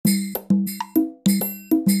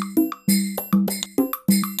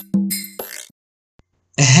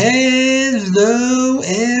Hello,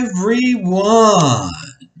 everyone.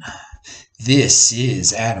 This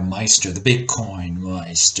is Adam Meister, the Bitcoin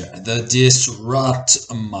Meister, the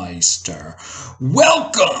Disrupt Meister.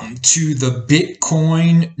 Welcome to the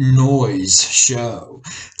Bitcoin Noise Show.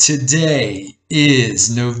 Today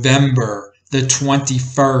is November the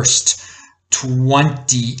 21st,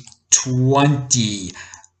 2020.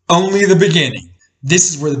 Only the beginning.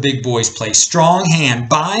 This is where the big boys play. Strong hand,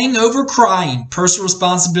 buying over crying. Personal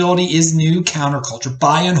responsibility is new counterculture.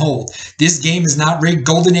 Buy and hold. This game is not rigged.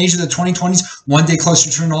 Golden age of the 2020s, one day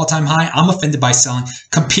closer to an all-time high. I'm offended by selling.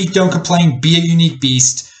 Compete, don't complain. Be a unique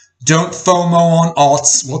beast. Don't FOMO on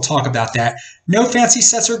alts. We'll talk about that. No fancy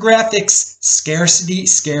sets or graphics. Scarcity,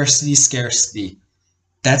 scarcity, scarcity.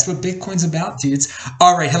 That's what Bitcoin's about, dudes.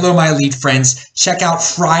 All right. Hello, my elite friends. Check out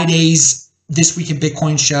Friday's This Week in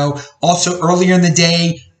Bitcoin show. Also, earlier in the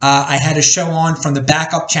day, I had a show on from the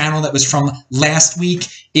backup channel that was from last week.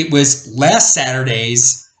 It was last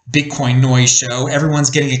Saturday's Bitcoin Noise show. Everyone's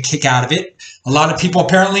getting a kick out of it. A lot of people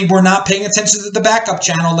apparently were not paying attention to the backup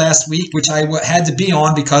channel last week, which I had to be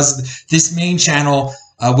on because this main channel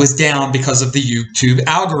was down because of the YouTube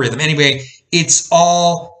algorithm. Anyway, it's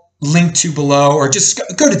all linked to below, or just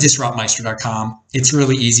go to disruptmeister.com. It's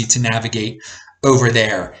really easy to navigate over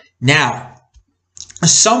there. Now,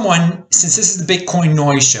 someone, since this is the Bitcoin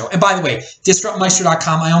Noise Show, and by the way,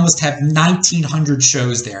 disruptmeister.com, I almost have 1,900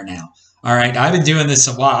 shows there now. All right, I've been doing this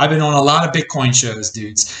a while. I've been on a lot of Bitcoin shows,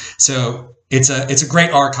 dudes. So it's a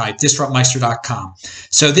great archive, disruptmeister.com.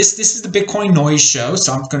 So this is the Bitcoin Noise Show.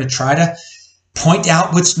 So I'm going to try to point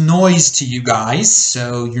out what's noise to you guys,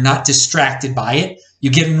 so you're not distracted by it. You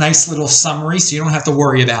get a nice little summary, so you don't have to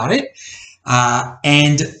worry about it.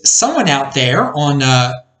 And someone out there on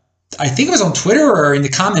I think it was on Twitter or in the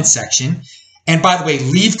comments section. And by the way,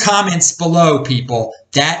 leave comments below, people.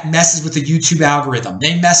 That messes with the YouTube algorithm.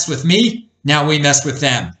 They messed with me. Now we mess with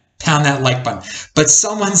them. Pound that like button. But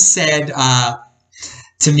someone said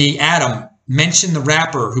to me, Adam, mention the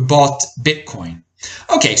rapper who bought Bitcoin.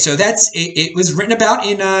 Okay, so it was written about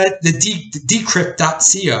in the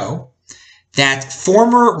Decrypt.co that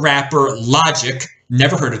former rapper Logic,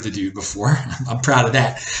 never heard of the dude before, I'm proud of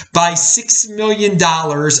that, buy $6 million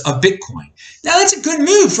of Bitcoin. Now that's a good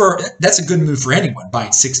move for anyone,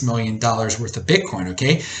 buying $6 million worth of Bitcoin,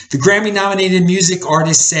 okay? The Grammy-nominated music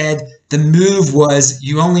artist said the move was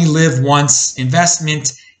you only live once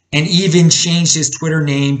investment, and even changed his Twitter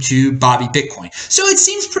name to Bobby Bitcoin. So it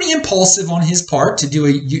seems pretty impulsive on his part to do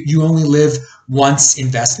a you only live once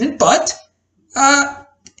investment, but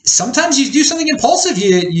sometimes you do something impulsive,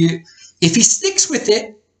 if he sticks with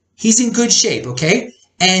it, he's in good shape, okay?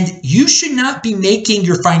 And you should not be making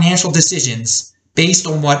your financial decisions based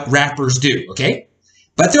on what rappers do, okay?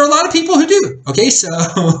 But there are a lot of people who do, okay? So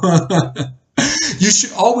you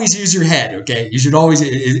should always use your head, okay? You should always,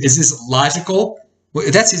 is this logical? Well,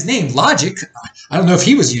 that's his name, Logic. I don't know if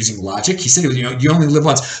he was using Logic. He said, you only live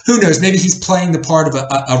once. Who knows? Maybe he's playing the part of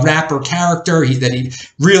a rapper character he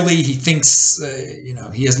thinks,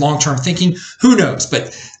 he has long-term thinking. Who knows?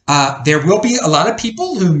 But there will be a lot of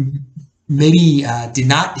people who maybe did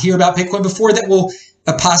not hear about Bitcoin before that will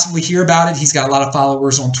possibly hear about it. He's got a lot of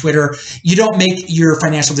followers on Twitter. You don't make your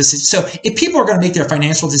financial decisions. So if people are going to make their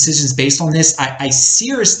financial decisions based on this, I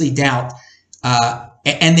seriously doubt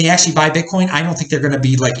and they actually buy Bitcoin, I don't think they're going to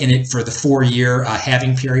be like in it for the 4-year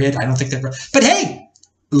halving period. I don't think they're. But hey,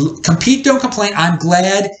 compete, don't complain. I'm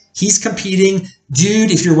glad he's competing, dude.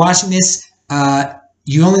 If you're watching this,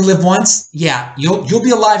 you only live once. Yeah, you'll be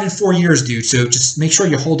alive in 4 years, dude. So just make sure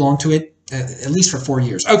you hold on to it at least for 4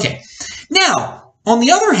 years. Okay. Now, on the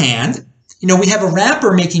other hand, we have a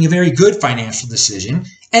rapper making a very good financial decision,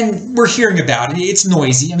 and we're hearing about it. It's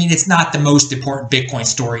noisy. I mean, it's not the most important Bitcoin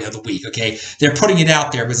story of the week, okay? They're putting it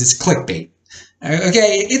out there because it's clickbait.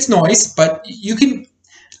 Okay, it's noise, but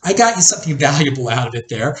I got you something valuable out of it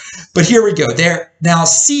there. But here we go. Now,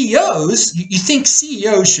 CEOs, you think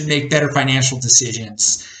CEOs should make better financial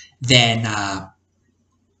decisions than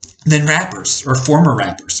rappers or former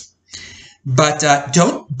rappers. But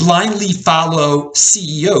don't blindly follow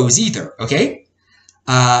CEOs either, okay?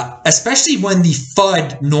 Especially when the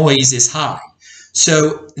FUD noise is high.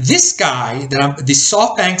 So this guy, the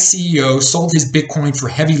SoftBank CEO, sold his Bitcoin for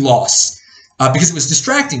heavy loss because it was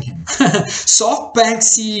distracting him. SoftBank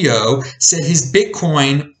CEO said his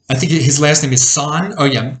Bitcoin, I think his last name is Son. Oh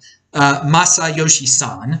yeah, Masayoshi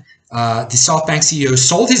Son. The SoftBank CEO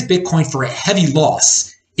sold his Bitcoin for a heavy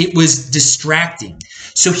loss. It was distracting.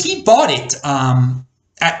 So he bought it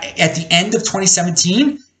at the end of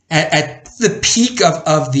 2017 at the peak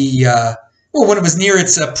of the Well, when it was near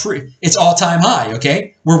its its all-time high,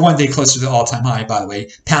 okay? We're one day closer to the all-time high, by the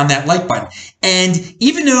way. Pound that like button. And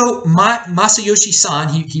even though Masayoshi Son,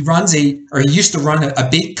 he runs he used to run a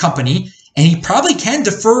big company, and he probably can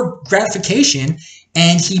defer gratification,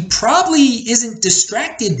 and he probably isn't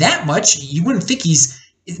distracted that much. You wouldn't think he's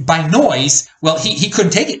by noise. Well, he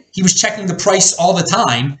couldn't take it. He was checking the price all the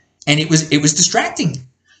time, and it was distracting.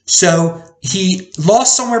 So he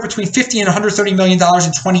lost somewhere between $50 and $130 million in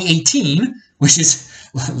 2018, which is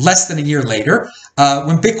less than a year later,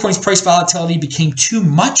 when Bitcoin's price volatility became too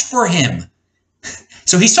much for him.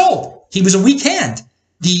 So he sold. He was a weak hand.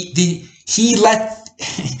 He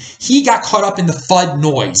got caught up in the FUD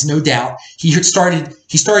noise, no doubt. He started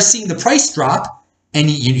seeing the price drop. And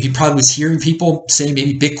he probably was hearing people say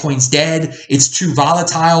maybe Bitcoin's dead. It's too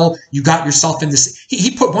volatile. You got yourself in this.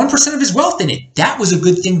 He put 1% of his wealth in it. That was a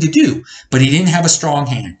good thing to do, but he didn't have a strong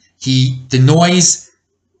hand. The noise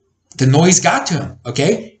got to him.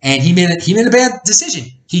 Okay, and he made a bad decision.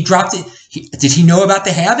 He dropped it. Did he know about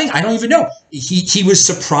the halving? I don't even know. He was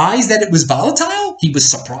surprised that it was volatile. He was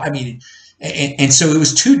surprised. I mean, and so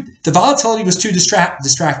the volatility was too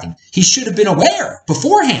distracting. He should have been aware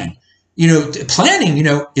beforehand. Planning,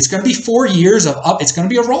 it's going to be 4 years of up. It's going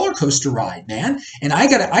to be a roller coaster ride, man. And I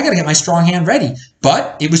gotta get my strong hand ready.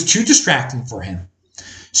 But it was too distracting for him.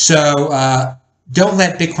 So don't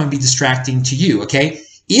let Bitcoin be distracting to you, okay?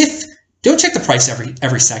 Don't check the price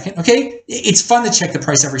every second, okay? It's fun to check the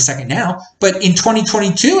price every second now, but in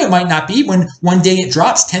 2022, it might not be. When one day it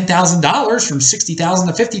drops $10,000 from 60,000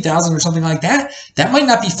 to 50,000 or something like that. That might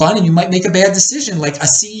not be fun, and you might make a bad decision like a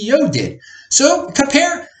CEO did. So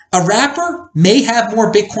compare. A rapper may have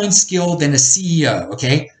more Bitcoin skill than a CEO,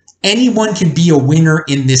 okay? Anyone can be a winner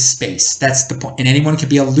in this space. That's the point. And anyone can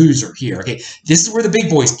be a loser here, okay? This is where the big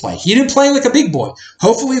boys play. He didn't play like a big boy.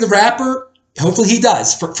 Hopefully the rapper, he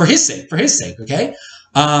does for his sake, okay?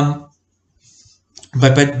 But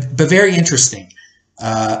very interesting.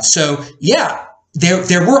 So yeah,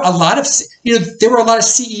 there were a lot of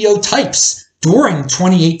CEO types during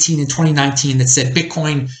 2018 and 2019 that said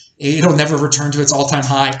Bitcoin, it'll never return to its all-time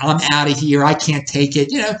high. I'm out of here. I can't take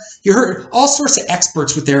it. You heard all sorts of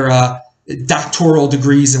experts with their doctoral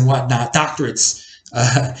degrees and whatnot, doctorates,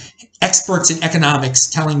 experts in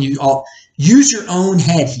economics telling you all, use your own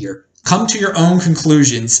head here. Come to your own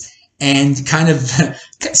conclusions and kind of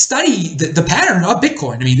study the pattern of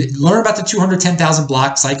Bitcoin. I mean, learn about the 210,000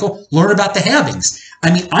 block cycle. Learn about the halvings.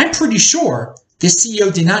 I mean, I'm pretty sure this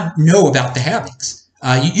CEO did not know about the halvings.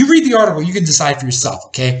 You read the article, you can decide for yourself,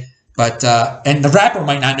 okay? But and the rapper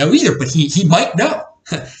might not know either, but he might know.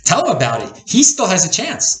 Tell him about it. He still has a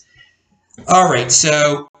chance. All right,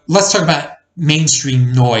 so let's talk about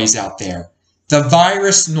mainstream noise out there. The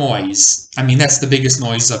virus noise. I mean, that's the biggest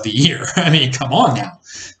noise of the year. I mean, come on now.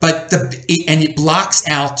 But it blocks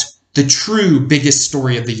out the true biggest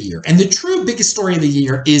story of the year. And the true biggest story of the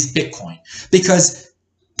year is Bitcoin, because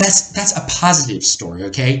that's a positive story,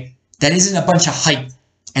 okay? That isn't a bunch of hype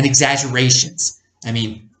and exaggerations. I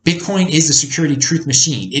mean, Bitcoin is a security truth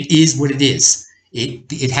machine. It is what it is.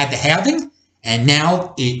 It had the halving, and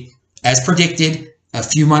now as predicted, a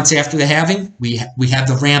few months after the halving, we have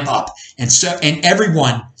the ramp up. And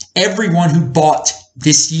everyone who bought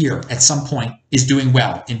this year at some point is doing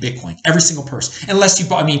well in Bitcoin. Every single person, unless you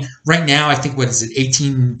bought. I mean, right now I think, what is it,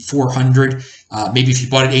 18,400? Maybe if you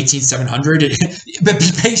bought it 18,700. But be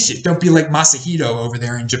patient. Don't be like Masahito over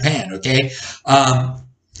there in Japan. Okay.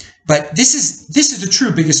 But this is the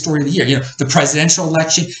true biggest story of the year. The presidential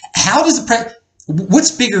election. How does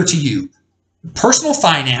what's bigger to you? Personal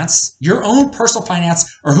finance, your own personal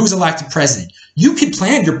finance, or who's elected president? You can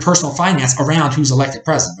plan your personal finance around who's elected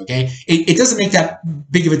president, okay? It doesn't make that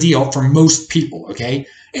big of a deal for most people, okay?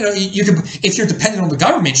 You can, if you're dependent on the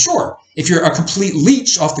government, sure. If you're a complete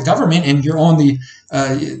leech off the government and you're on the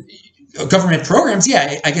government programs,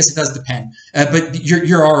 yeah, I guess it does depend. But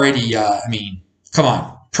you're already, I mean, come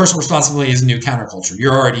on. Personal responsibility is a new counterculture.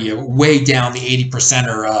 You're already way down the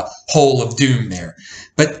 80%er hole of doom there.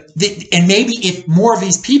 And maybe if more of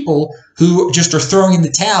these people who just are throwing in the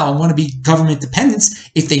towel and want to be government dependents,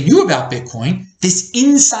 if they knew about Bitcoin, this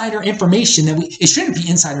insider information it shouldn't be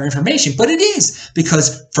insider information, but it is,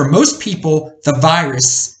 because for most people, the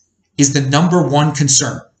virus is the number one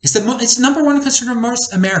concern. It's the number one concern of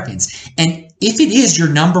most Americans. And if it is your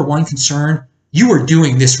number one concern, you are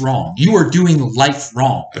doing this wrong. You are doing life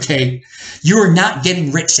wrong, okay? You are not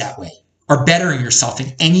getting rich that way or bettering yourself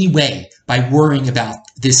in any way by worrying about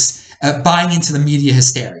this, buying into the media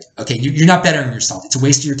hysteria, okay? You're not bettering yourself. It's a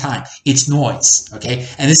waste of your time. It's noise, okay?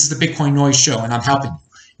 And this is the Bitcoin Noise Show, and I'm helping you.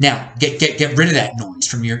 Now, get rid of that noise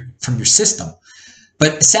from your system.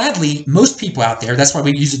 But sadly, most people out there, that's why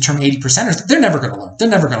we use the term 80%ers, they're never going to learn. They're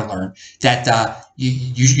never going to learn that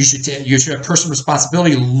you should have personal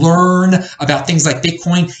responsibility to learn about things like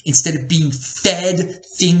Bitcoin instead of being fed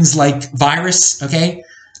things like virus, okay?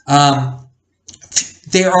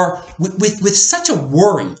 There are, with such a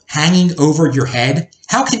worry hanging over your head,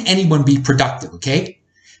 how can anyone be productive, okay?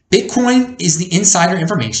 Bitcoin is the insider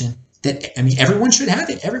information that, I mean, everyone should have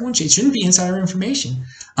it. It shouldn't be insider information.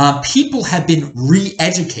 People have been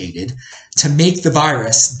re-educated to make the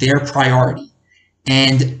virus their priority.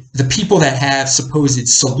 And the people that have supposed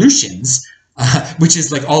solutions, which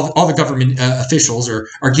is like all the government officials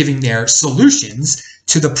are giving their solutions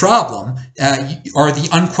to the problem, are the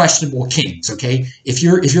unquestionable kings, okay? If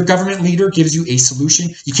your government leader gives you a solution,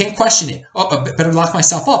 you can't question it. Oh, I better lock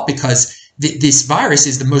myself up because this virus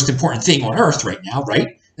is the most important thing on earth right now,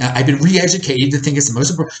 right? I've been re-educated to think it's the most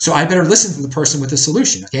important, so I better listen to the person with the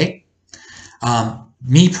solution, okay?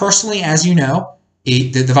 Me personally, as you know,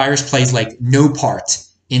 the virus plays like no part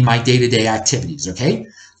in my day-to-day activities, okay?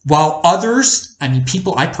 While others, I mean,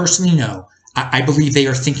 people I personally know, I believe they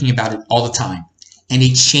are thinking about it all the time, and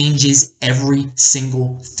it changes every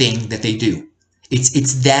single thing that they do.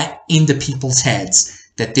 It's that into people's heads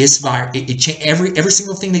that this virus, every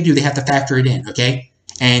single thing they do, they have to factor it in, okay?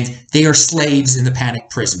 And they are slaves in the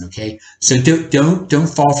panic prison, okay? So don't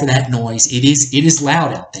fall for that noise. It is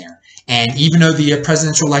loud out there. And even though the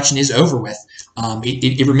presidential election is over with,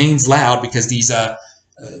 it remains loud because these, I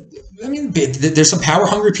mean, there's some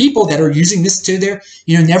power-hungry people that are using this to their,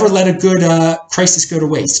 never let a good crisis go to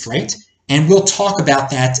waste, right? And we'll talk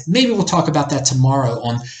about that. Maybe we'll talk about that tomorrow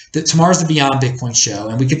on tomorrow's the Beyond Bitcoin show,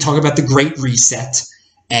 and we can talk about the Great Reset.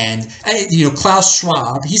 And Klaus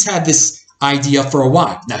Schwab, he's had this idea for a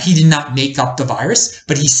while. Now, he did not make up the virus,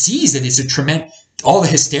 but he sees that it's a tremendous, all the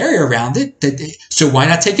hysteria around it. So why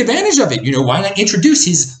not take advantage of it? Why not introduce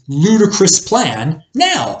his ludicrous plan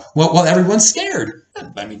now? While everyone's scared.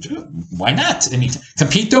 I mean, why not? I mean,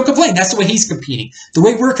 compete, don't complain. That's the way he's competing. The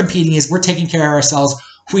way we're competing is we're taking care of ourselves.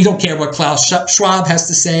 We don't care what Klaus Schwab has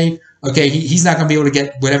to say. Okay, he's not going to be able to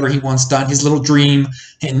get whatever he wants done, his little dream.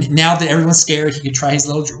 And now that everyone's scared, he can try his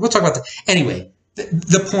little dream. We'll talk about that. Anyway,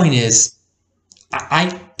 the point is,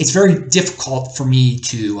 it's very difficult for me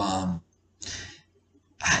to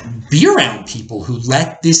be around people who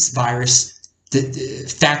let this virus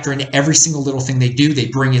factor into every single little thing they do. They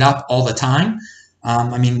bring it up all the time.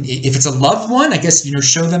 I mean, if it's a loved one, I guess,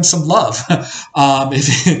 show them some love.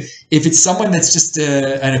 If it's someone that's just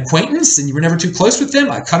an acquaintance and you were never too close with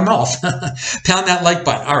them, I cut them off. Pound that like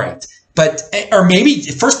button. All right. But, or maybe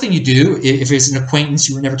the first thing you do, if it's an acquaintance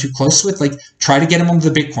you were never too close with, like try to get them onto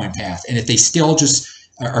the Bitcoin path. And if they still just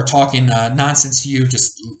are talking nonsense to you,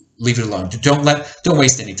 just leave it alone. Don't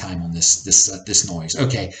waste any time on this noise.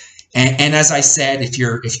 Okay. And as I said, if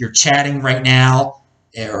you're chatting right now,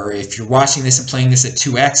 or if you're watching this and playing this at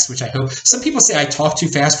 2x, which I hope some people say I talk too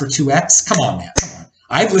fast for 2x. Come on, man. Come on.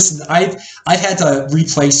 I've listened. I've had to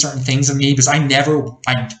replay certain things of me because I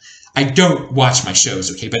don't watch my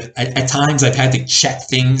shows, okay? But at times I've had to check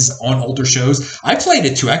things on older shows. I played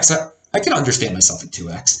at 2x. I can understand myself at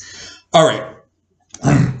 2x. All right.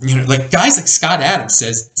 Like guys like Scott Adams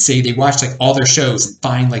say they watch like all their shows and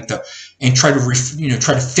find like and try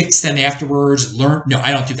to fix them afterwards. Learn. No,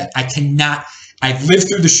 I don't do that. I cannot. I've lived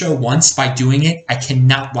through the show once by doing it. I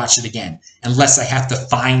cannot watch it again unless I have to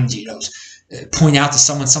find, point out to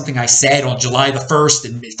someone something I said on July the 1st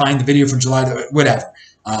and find the video from July the whatever.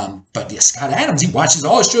 But yeah, Scott Adams, he watches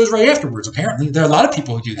all his shows right afterwards. Apparently, there are a lot of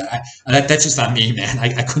people who do that. That's just not me, man.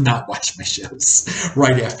 I could not watch my shows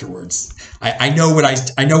right afterwards. I know what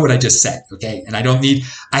I just said, okay, and I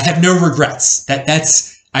have no regrets.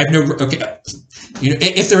 I have no okay.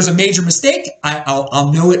 If there's a major mistake,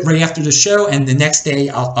 I'll know it right after the show, and the next day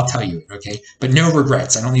I'll tell you it, okay? But no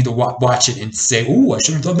regrets. I don't need to watch it and say, "Ooh, I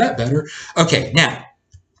should have done that better." Okay, now,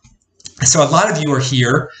 so a lot of you are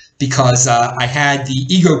here because I had the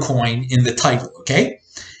Ego coin in the title, okay?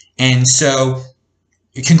 And so,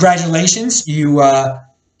 congratulations, you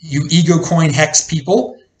Ego coin hex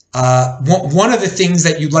people. One of the things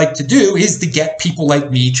that you'd like to do is to get people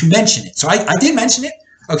like me to mention it. So I did mention it.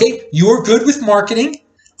 Okay, you're good with marketing.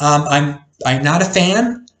 I'm not a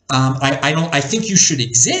fan. I think you should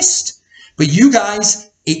exist, but you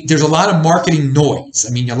guys, there's a lot of marketing noise.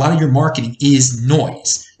 I mean, a lot of your marketing is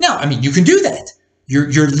noise. Now, I mean, you can do that.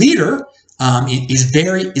 Your leader is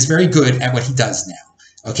very good at what he does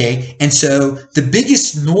now. Okay, and so the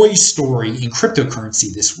biggest noise story in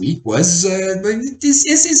cryptocurrency this week was this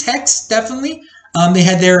is Hex, definitely. They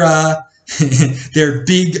had their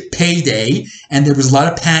big payday, and there was a lot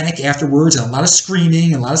of panic afterwards, and a lot of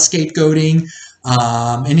screaming, and a lot of scapegoating.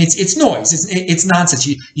 And it's noise. It's nonsense.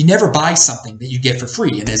 You never buy something that you get for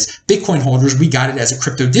free. And as Bitcoin holders, we got it as a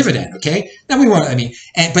crypto dividend. Okay. Now we want. I mean,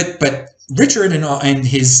 but Richard and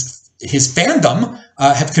his fandom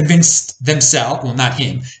have convinced themselves. Well, not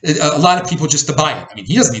him. A lot of people just to buy it. I mean,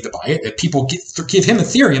 he doesn't need to buy it. People give him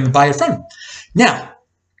Ethereum and buy it from him. Now,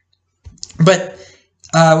 but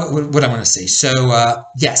what I want to say. So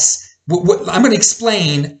yes, I'm going to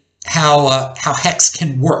explain how Hex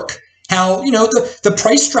can work. How, you know, the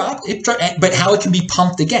price dropped, but how it can be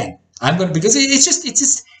pumped again. Because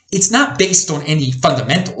it's not based on any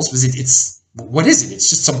fundamentals. What is it? It's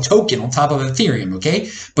just some token on top of Ethereum, okay?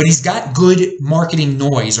 But he's got good marketing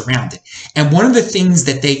noise around it. And one of the things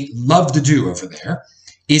that they love to do over there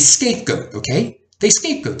is scapegoat, okay? They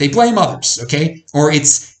scapegoat. They blame others, okay? Or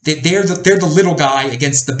they're the little guy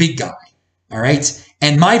against the big guy, all right?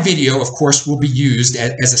 And my video, of course, will be used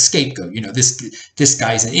as a scapegoat. You know, this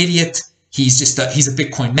guy's an idiot. He's a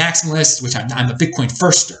Bitcoin maximalist, which I'm a Bitcoin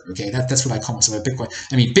firster. Okay, that's what I call myself, a Bitcoin.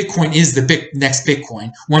 I mean, Bitcoin is the next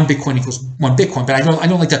Bitcoin. One Bitcoin equals one Bitcoin. But I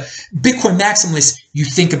don't like the Bitcoin maximalist. You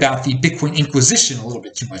think about the Bitcoin Inquisition a little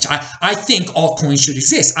bit too much. I think altcoins should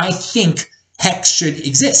exist. I think Hex should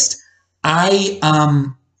exist. I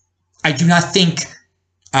do not think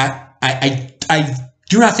I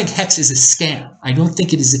do not think Hex is a scam. I don't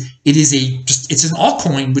think it is. It's an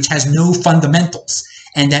altcoin which has no fundamentals,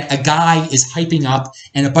 and that a guy is hyping up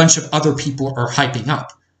and a bunch of other people are hyping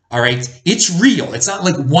up. All right, it's real. It's not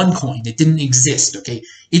like OneCoin. It didn't exist. Okay,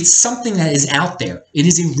 it's something that is out there. It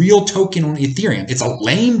is a real token on Ethereum. It's a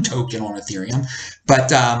lame token on Ethereum,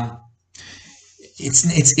 but I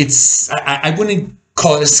wouldn't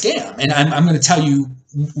call it a scam, and I'm going to tell you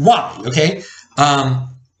why. Okay.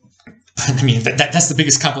 I mean, that's the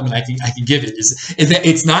biggest compliment I can give it is that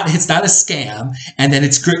it's not a scam, and then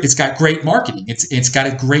it's got great marketing. It's got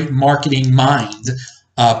a great marketing mind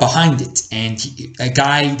behind it, and a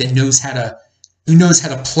guy that knows how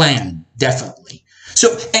to plan, definitely.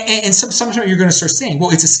 So and sometimes you're going to start saying,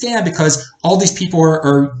 well, it's a scam because all these people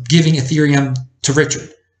are giving Ethereum to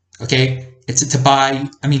Richard. Okay, it's to buy.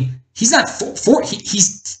 I mean, he's not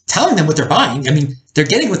he's telling them what they're buying. I mean, they're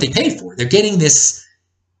getting what they paid for. They're getting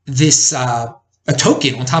a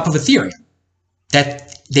token on top of Ethereum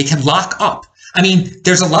that they can lock up. I mean,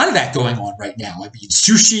 there's a lot of that going on right now. I mean,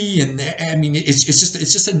 sushi, and I mean, it's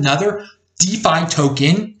just another DeFi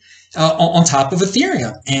token on top of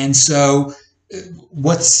Ethereum. And so,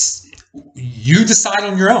 you decide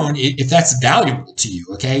on your own if that's valuable to you.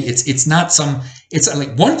 Okay, it's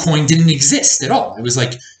like OneCoin didn't exist at all. It was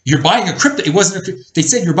like you're buying a crypto. It wasn't they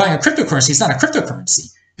said you're buying a cryptocurrency. It's not a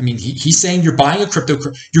cryptocurrency. I mean, he's saying you're buying a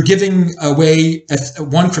you're giving away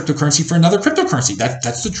one cryptocurrency for another cryptocurrency.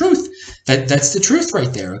 That's the truth. That's the truth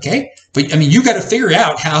right there. Okay, but I mean, you got to figure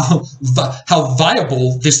out how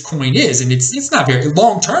viable this coin is, and it's not very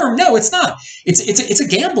long term. No, it's not. It's a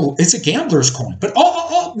gamble. It's a gambler's coin. But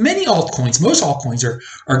many altcoins, most altcoins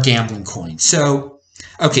are gambling coins. So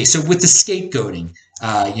okay, so with the scapegoating.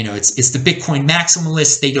 You know, it's the Bitcoin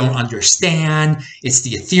maximalists. They don't understand. It's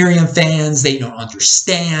the Ethereum fans. They don't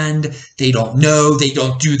understand. They don't know. They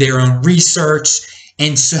don't do their own research.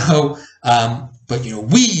 And so, but you know,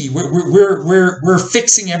 we're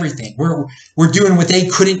fixing everything. We're doing what they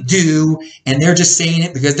couldn't do, and they're just saying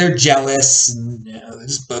it because they're jealous, and you know,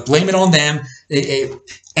 just blame it on them.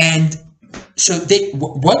 And so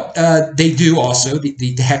what they do also,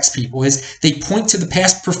 the Hex people, is they point to the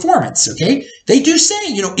past performance, okay? They do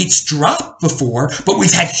say, you know, it's dropped before, but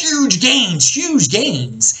we've had huge gains.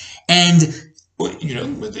 And, you know,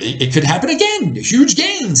 it could happen again, huge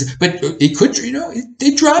gains. But it could, you know,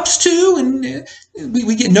 it drops too. And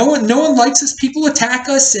we get, no one likes us. People attack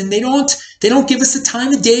us, and they don't give us the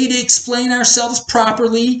time of day to explain ourselves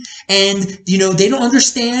properly. And, you know, they don't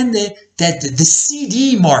understand that the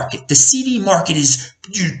CD market is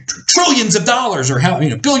trillions of dollars, or how, you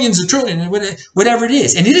know, billions of trillion, whatever it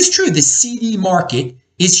is. And it is true, the CD market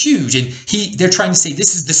is huge. And they're trying to say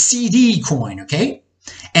this is the CD coin, okay?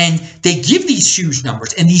 And they give these huge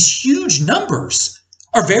numbers, and these huge numbers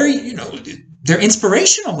are very, you know, they're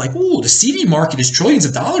inspirational. Like, oh, the CD market is trillions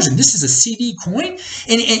of dollars, and this is a CD coin.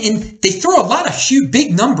 And they throw a lot of huge,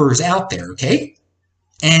 big numbers out there, okay?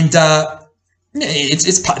 And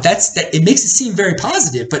it makes it seem very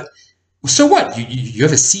positive, but so what? You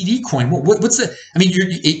have a CD coin. What's the? I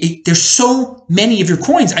mean, there's so many of your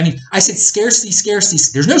coins. I mean, I said scarcity.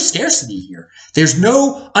 There's no scarcity here. There's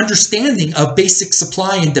no understanding of basic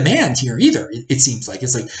supply and demand here either. It seems like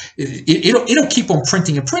it's like it'll keep on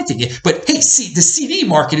printing and printing it. But hey, see, the CD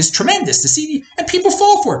market is tremendous. The CD, and people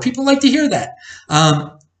fall for it. People like to hear that.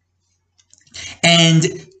 And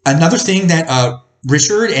another thing that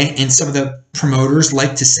Richard and some of the promoters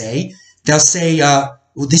like to say, they'll say,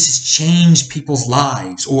 well, this has changed people's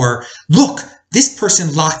lives, or look, this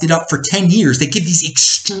person locked it up for 10 years. They give these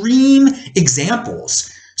extreme examples.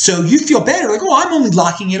 So you feel better, like, oh, I'm only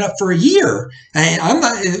locking it up for a year. And I'm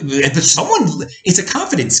not, but someone, it's a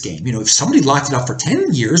confidence game. You know, if somebody locked it up for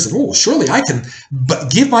 10 years, oh, surely I can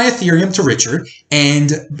give my Ethereum to Richard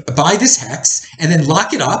and buy this hex and then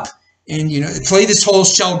lock it up and, you know, play this whole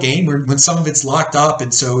shell game when some of it's locked up.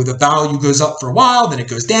 And so the value goes up for a while, then it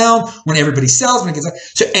goes down when everybody sells, when it gets up.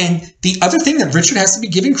 So, and the other thing that Richard has to be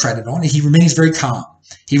given credit on, he remains very calm.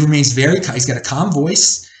 He remains very calm. He's got a calm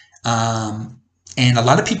voice. And a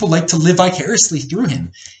lot of people like to live vicariously through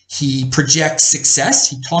him. He projects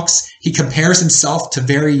success. He compares himself to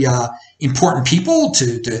very important people.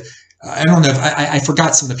 I don't know if I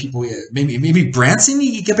forgot some of the people. Maybe Branson.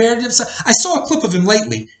 He compared himself. I saw a clip of him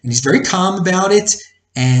lately, and he's very calm about it.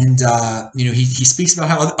 And you know, he speaks about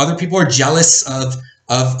how other people are jealous of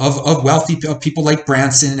wealthy people like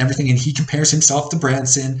Branson and everything, and he compares himself to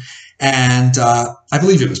Branson. And I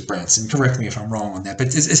believe it was Branson. Correct me if I'm wrong on that.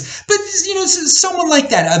 But you know, someone like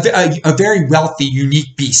that, a very wealthy,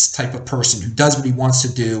 unique beast type of person who does what he wants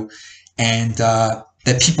to do, and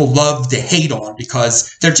that people love to hate on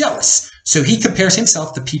because they're jealous. So he compares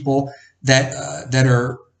himself to people that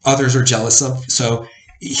others are jealous of. So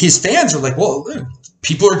his fans are like, well,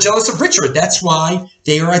 people are jealous of Richard. That's why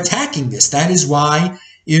they are attacking this. That is why,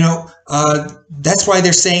 you know, that's why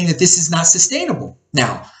they're saying that this is not sustainable.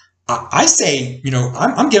 Now, I say, you know,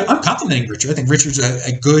 I'm complimenting Richard. I think Richard's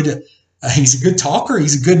he's a good talker.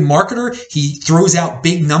 He's a good marketer. He throws out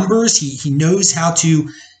big numbers. He knows how to,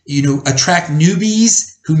 you know, attract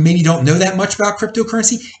newbies who maybe don't know that much about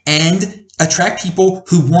cryptocurrency, and attract people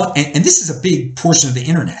who want, and this is a big portion of the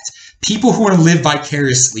internet, people who want to live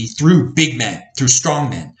vicariously through big men, through strong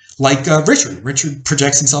men. Like Richard. Richard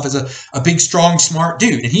projects himself as a big, strong, smart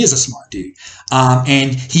dude, and he is a smart dude.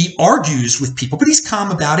 And he argues with people, but he's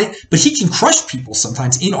calm about it. But he can crush people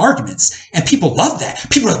sometimes in arguments, and people love that.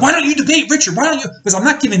 People are like, "Why don't you debate Richard? Why don't you?" Because I'm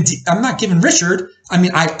not giving Richard. I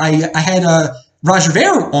mean, I had Roger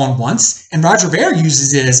Ver on once, and Roger Ver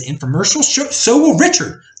uses it as infomercial. So will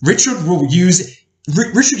Richard. Richard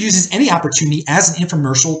uses any opportunity as an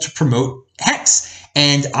infomercial to promote Hex.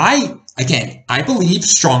 And I believe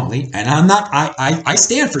strongly, and I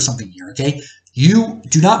stand for something here, okay? You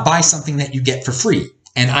do not buy something that you get for free.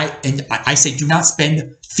 And I say, do not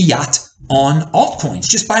spend fiat on altcoins.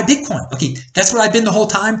 Just buy Bitcoin. Okay, that's what I've been the whole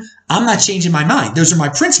time. I'm not changing my mind. Those are my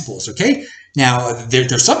principles, okay? Now,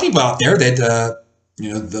 there's some people out there that, you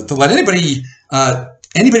know, they'll let anybody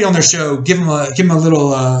on their show, give them a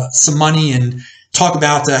little, some money and talk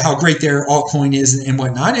about how great their altcoin is and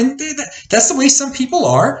whatnot. And that's the way some people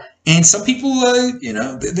are. And some people, you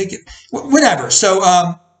know, they get whatever. So,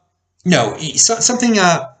 no, something.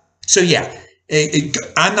 So yeah,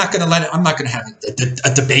 I'm not going to have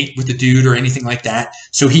a debate with the dude or anything like that.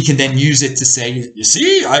 So he can then use it to say, you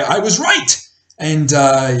see, I was right. And,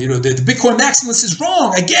 you know, the Bitcoin maximalist is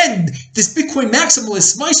wrong. Again, this Bitcoin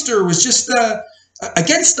maximalist Meister was just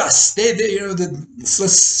against us.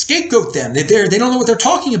 Let's scapegoat them. They don't know what they're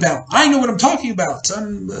talking about. I know what I'm talking about.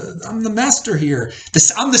 I'm the master here.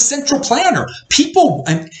 I'm the central planner. People,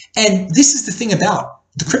 and this is the thing about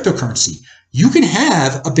the cryptocurrency. You can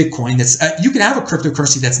have a Bitcoin you can have a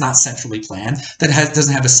cryptocurrency that's not centrally planned, that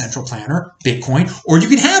doesn't have a central planner, Bitcoin, or you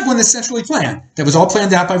can have one that's centrally planned, that was all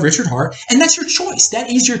planned out by Richard Heart, and that's your choice. That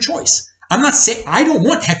is your choice. I'm not saying, I don't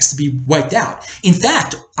want Hex to be wiped out. In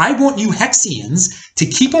fact, I want you Hexians to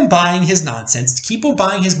keep on buying his nonsense, to keep on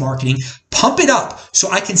buying his marketing, pump it up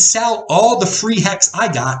so I can sell all the free Hex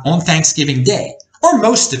I got on Thanksgiving Day, or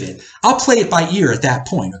most of it. I'll play it by ear at that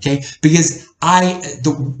point, okay? Because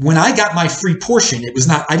when I got my free portion,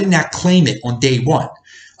 I did not claim it on day one.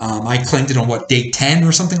 I claimed it on day 10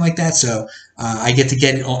 or something like that. So I get to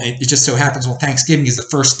get it on. It just so happens on Thanksgiving is the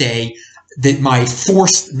first day that my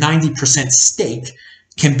forced 90% stake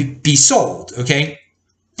can be sold, okay?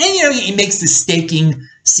 And, you know, it makes the staking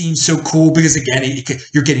seem so cool because, again,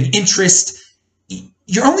 you're getting interest.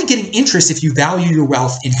 You're only getting interest if you value your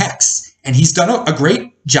wealth in Hex. And he's done a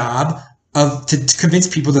great job to convince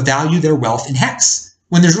people to value their wealth in Hex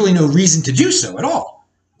when there's really no reason to do so at all.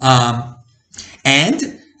 Yeah,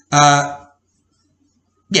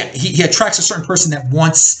 he attracts a certain person that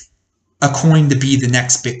wants a coin to be the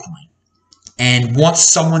next Bitcoin and wants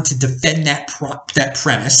someone to defend that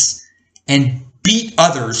premise and beat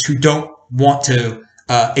others who don't want to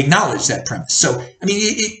acknowledge that premise. So, I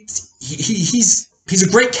mean, he's a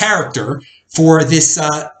great character for this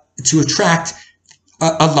to attract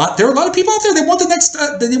there are a lot of people out there. They want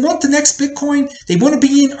the next Bitcoin. They want to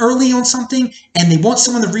be in early on something, and they want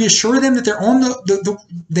someone to reassure them that they're on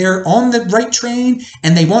they're on the right train,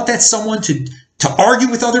 and they want that someone to argue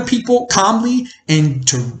with other people calmly and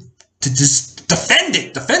to just defend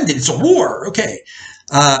it. It's a war, okay?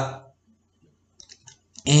 And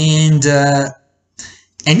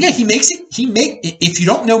yeah, if you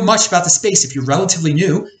don't know much about the space, if you're relatively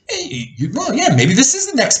new, well, yeah, maybe this is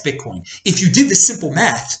the next Bitcoin. If you did the simple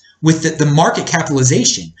math with the market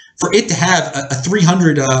capitalization, for it to have a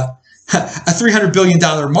 $300 billion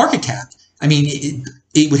market cap, I mean,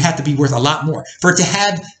 it would have to be worth a lot more. For it to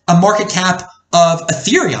have a market cap of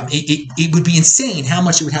Ethereum, it would be insane how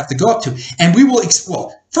much it would have to go up to. And we will,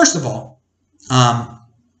 well, first of all,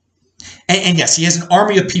 and yes, he has an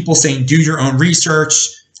army of people saying, do your own research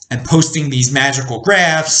and posting these magical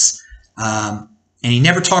graphs. And he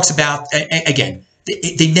never talks about, again,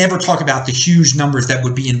 they never talk about the huge numbers that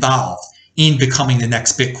would be involved in becoming the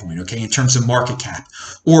next Bitcoin, okay, in terms of market cap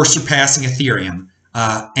or surpassing Ethereum,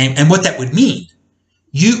 and what that would mean.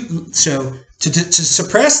 So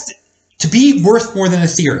to be worth more than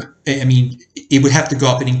Ethereum, I mean, it would have to go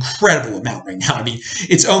up an incredible amount right now. I mean,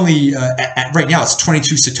 it's only, right now, it's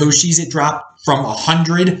 22 Satoshis. It dropped from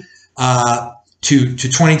 100 to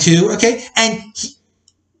 22, okay? And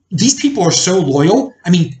these people are so loyal.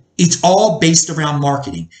 I mean, it's all based around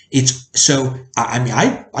marketing. I mean,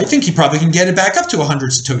 I think he probably can get it back up to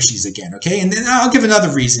 100 Satoshis again, okay? And then I'll give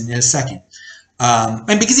another reason in a second.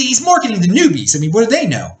 And because he's marketing the newbies. I mean, what do they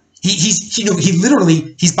know?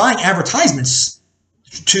 He's buying advertisements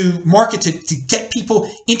to market to get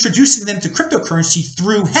people, introducing them to cryptocurrency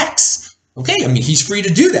through Hex. Okay, I mean, he's free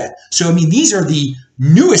to do that. So I mean, these are the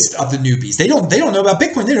newest of the newbies. They don't know about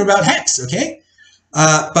Bitcoin. They know about Hex. Okay,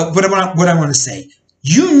 but what I want to say,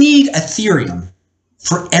 you need Ethereum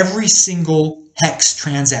for every single Hex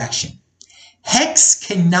transaction. Hex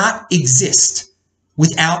cannot exist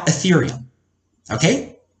without Ethereum.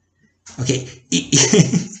 Okay.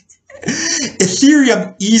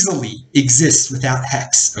 Ethereum easily exists without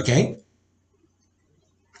Hex, okay?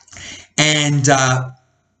 And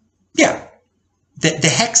yeah,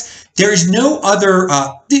 the Hex, there is no other,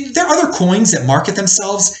 there are other coins that market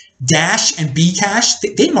themselves. Dash and Bcash,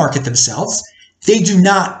 they market themselves. They do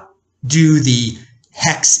not do the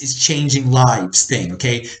Hex is changing lives thing,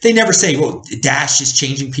 okay? They never say, well, Dash is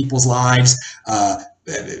changing people's lives,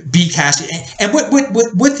 Bcash, and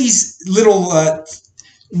what these little,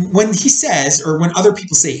 when he says, or when other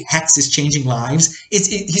people say Hex is changing lives,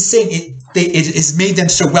 he's saying it has made them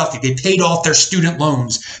so wealthy. They paid off their student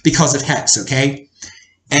loans because of Hex, okay?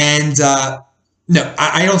 And no,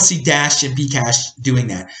 I don't see Dash and Bcash doing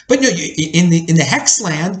that. But no, in the Hex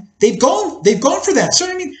land, they've gone for that. So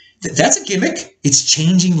I mean, that's a gimmick. It's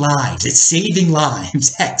changing lives. It's saving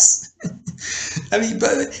lives. Hex. I mean,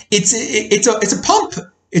 but it's a pump.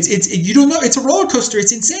 You don't know. It's a roller coaster.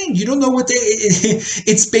 It's insane. You don't know what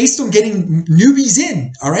it's based on getting newbies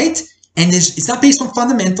in. All right. And it's not based on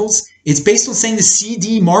fundamentals. It's based on saying the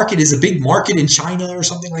CD market is a big market in China or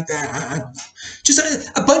something like that. Just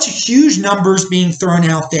a bunch of huge numbers being thrown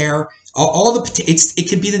out there. It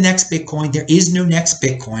could be the next Bitcoin. There is no next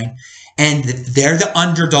Bitcoin. And they're the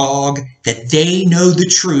underdog, that they know the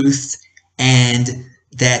truth, and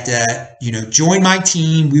that, join my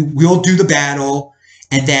team. We'll do the battle.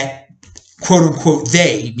 And that, quote unquote,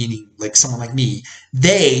 they, meaning like someone like me,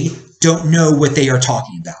 they don't know what they are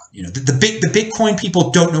talking about. The Bitcoin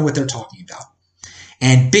people don't know what they're talking about.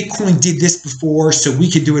 And Bitcoin did this before, so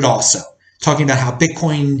we could do it also. Talking about how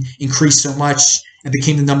Bitcoin increased so much and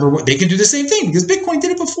became the number one. They can do the same thing because Bitcoin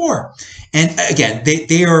did it before. And again,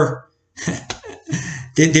 they are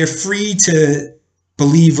they're free to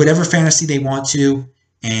believe whatever fantasy they want to,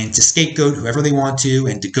 and to scapegoat whoever they want to,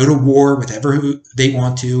 and to go to war with whoever they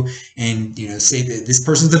want to, and say that this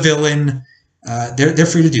person's the villain. They're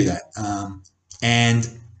free to do that. And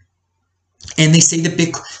they say that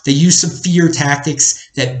they use some fear tactics,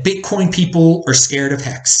 that Bitcoin people are scared of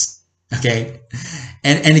Hex. Okay,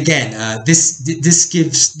 and again, this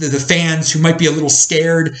gives the fans who might be a little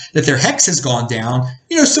scared that their Hex has gone down,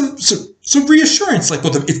 some reassurance. Like,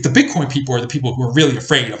 well, it's the Bitcoin people are the people who are really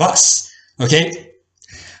afraid of us. Okay.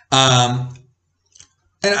 And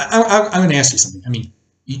I'm going to ask you something. I mean,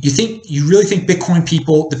 you really think Bitcoin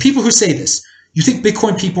people, the people who say this, you think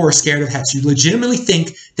Bitcoin people are scared of Hex? You legitimately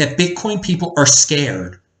think that Bitcoin people are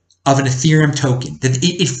scared of an Ethereum token? That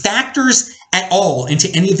it factors at all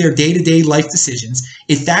into any of their day-to-day life decisions?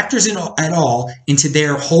 It factors in at all into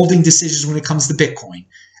their holding decisions when it comes to Bitcoin?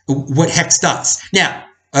 What Hex does? Now,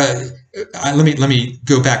 let me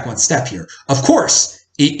go back one step here. Of course,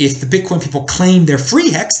 if the Bitcoin people claim they're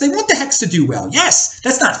free hex, they want the hex to do well. Yes,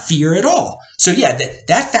 that's not fear at all. So yeah,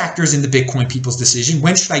 that factors in the Bitcoin people's decision.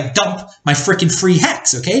 When should I dump my freaking free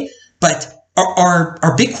hex? Okay, but are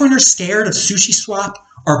Bitcoiners scared of SushiSwap?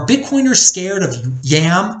 Are Bitcoiners scared of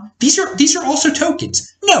Yam? These are also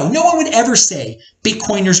tokens. No one would ever say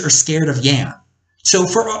Bitcoiners are scared of Yam. So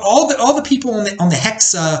for all the people on the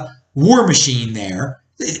hex war machine there,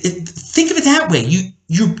 think of it that way.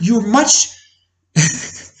 You're much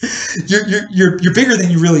you're bigger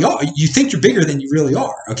than you really are. You think you're bigger than you really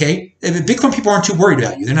are. Okay, Bitcoin people aren't too worried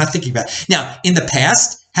about you. They're not thinking about it. Now, in the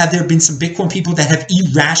past, have there been some Bitcoin people that have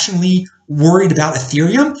irrationally worried about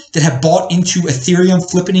Ethereum, that have bought into Ethereum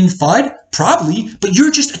flippening FUD? Probably, but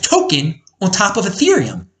you're just a token on top of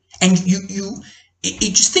Ethereum, and you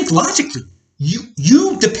just think logically.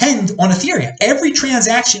 You depend on Ethereum. Every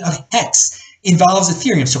transaction of Hex involves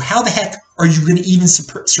Ethereum. So how the heck are you going to even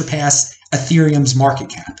surpass Ethereum's market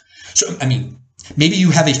cap? So, I mean, maybe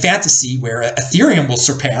you have a fantasy where Ethereum will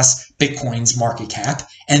surpass Bitcoin's market cap,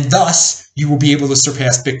 and thus you will be able to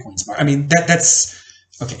surpass Bitcoin's market. I mean, that's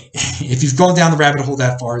okay. If you've gone down the rabbit hole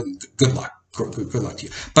that far, good luck. Good luck to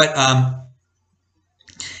you. But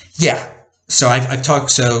yeah. So I've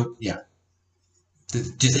talked. So yeah.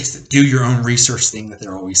 Do your own research thing that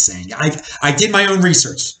they're always saying. I did my own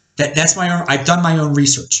research. That's my own. I've done my own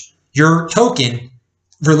research. Your token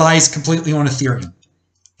relies completely on Ethereum,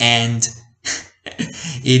 and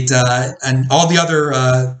and all the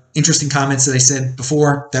other interesting comments that I said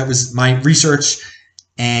before. That was my research,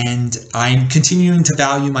 and I'm continuing to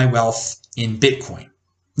value my wealth in Bitcoin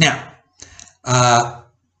now,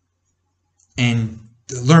 and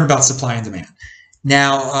learn about supply and demand.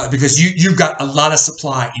 Now, because you've got a lot of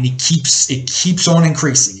supply, and it keeps on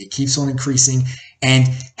increasing. It keeps on increasing. And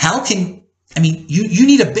how can, I mean, you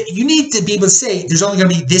need to be able to say there's only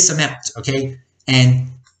going to be this amount, okay?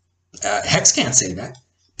 And Hex can't say that.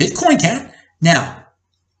 Bitcoin can. Now,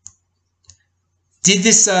 did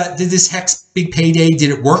this Hex big payday?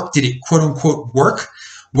 Did it work? Did it quote unquote work?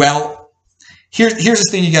 Well, here's the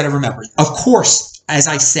thing you got to remember. Of course, as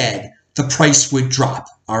I said, the price would drop.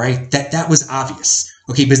 All right, that was obvious.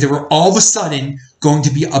 Okay, because there were all of a sudden going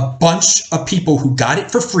to be a bunch of people who got it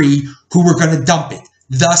for free who were going to dump it.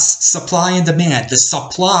 Thus, supply and demand. The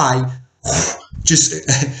supply just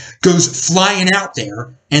goes flying out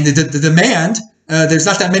there, and the demand. There's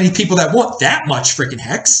not that many people that want that much freaking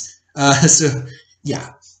Hex. So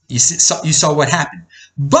yeah, you saw what happened.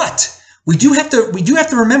 But we do have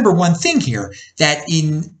to remember one thing here, that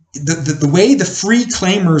in the way the free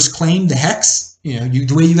claimers claimed the Hex,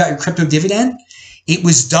 the way you got your crypto dividend, it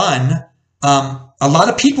was done. A lot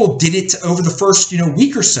of people did it over the first,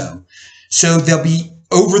 week or so. So there'll be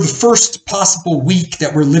over the first possible week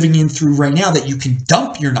that we're living in through right now that you can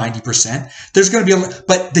dump your 90%. There's going to be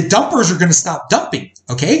but the dumpers are going to stop dumping.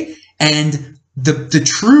 Okay. And the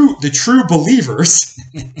true believers,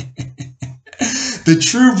 the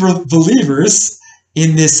true believers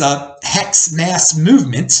in this Hex mass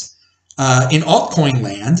movement in altcoin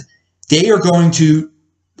land, they are going to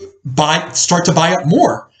start to buy up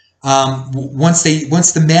more once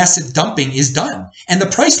the massive dumping is done, and the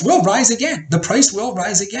price will rise again. The price will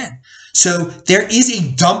rise again. So there is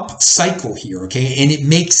a dump cycle here, okay, and it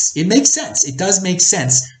makes sense. It does make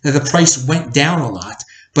sense that the price went down a lot,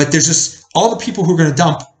 but there's just all the people who are going to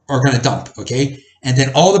dump are going to dump, okay, and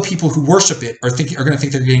then all the people who worship it are going to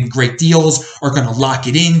think they're getting great deals, are going to lock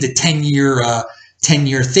it in to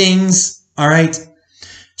 10-year things. All right.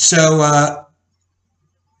 So,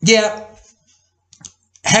 yeah,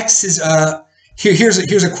 Hex is,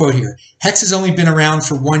 here's a quote here. Hex has only been around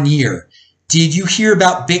for 1 year. Did you hear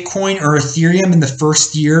about Bitcoin or Ethereum in the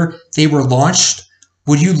first year they were launched?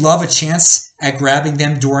 Would you love a chance at grabbing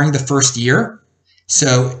them during the first year?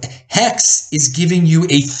 So Hex is giving you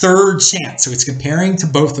a third chance. So it's comparing to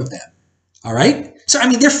both of them. All right. So, I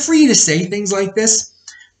mean, they're free to say things like this,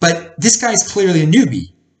 but this guy's clearly a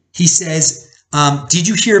newbie. He says, did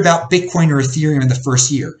you hear about Bitcoin or Ethereum in the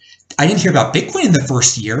first year? I didn't hear about Bitcoin in the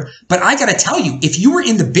first year, but I got to tell you, if you were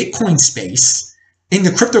in the Bitcoin space, in the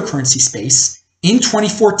cryptocurrency space in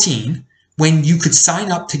 2014, when you could sign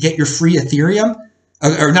up to get your free Ethereum,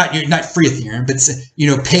 or not free Ethereum,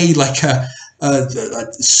 but pay like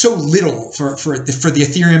so little for the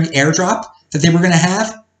Ethereum airdrop that they were going to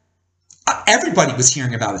have, everybody was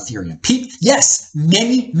hearing about Ethereum. Yes,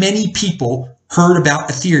 many people heard about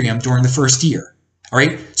Ethereum during the first year. All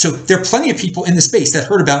right. So there are plenty of people in the space that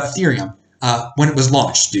heard about Ethereum when it was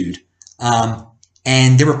launched, dude.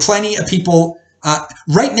 And there were plenty of people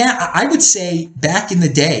right now. I would say back in the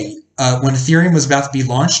day when Ethereum was about to be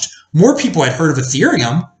launched, more people had heard of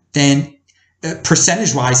Ethereum than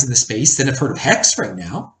percentage-wise in the space than have heard of Hex right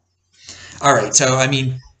now. All right, so I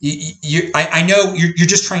mean, I know you're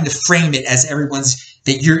just trying to frame it as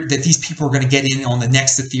that these people are going to get in on the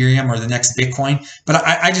next Ethereum or the next Bitcoin. But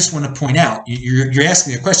I just want to point out, you're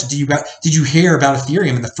asking me a question. Did you hear about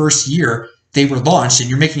Ethereum in the first year they were launched? And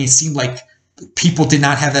you're making it seem like people did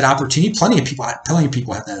not have that opportunity. Plenty of people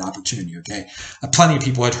had that opportunity. Okay, plenty of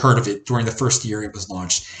people had heard of it during the first year it was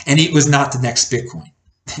launched, and it was not the next Bitcoin.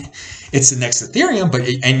 It's the next Ethereum,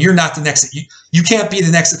 and you're not the next. You can't be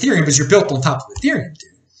the next Ethereum because you're built on top of Ethereum, dude.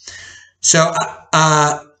 So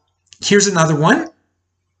here's another one.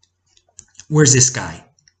 Where's this guy?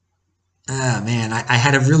 Oh man, I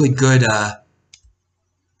had a really good.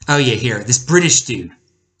 Oh yeah, here. This British dude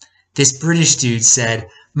said,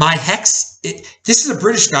 "My Hex." This is a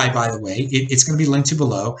British guy, by the way. It's going to be linked to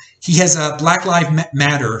below. He has a Black Lives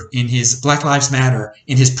Matter in his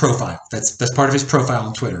profile. That's part of his profile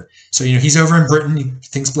on Twitter. So he's over in Britain. He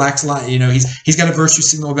thinks Black's life. He's got a virtue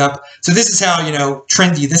signal about. So this is how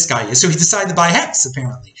trendy this guy is. So he decided to buy Hex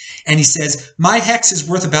apparently, and he says, "My Hex is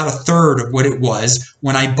worth about 1/3 of what it was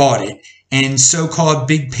when I bought it, and so-called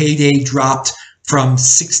big payday dropped from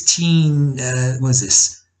 16. What is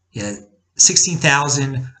this? Yeah."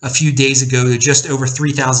 16,000 a few days ago to just over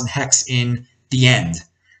 3,000 Hex in the end.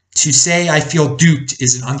 To say I feel duped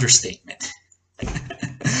is an understatement."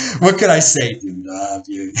 What could I say, dude?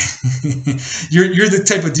 You're the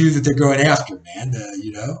type of dude that they're going after, man.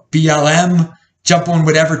 BLM, jump on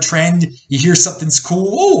whatever trend. You hear something's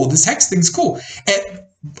cool. Oh, this Hex thing's cool.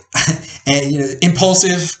 And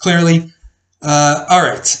impulsive, clearly. All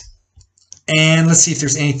right. And let's see if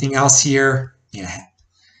there's anything else here. Yeah.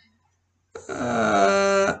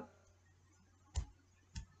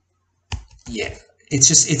 Yeah,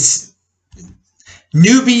 it's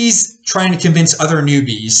newbies trying to convince other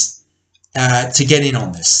newbies to get in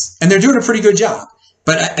on this, and they're doing a pretty good job.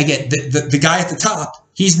 But again, the guy at the top,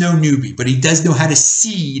 he's no newbie, but he does know how to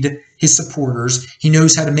seed his supporters. He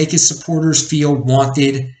knows how to make his supporters feel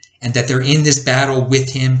wanted and that they're in this battle with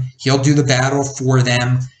him. He'll do the battle for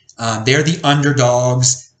them. They're the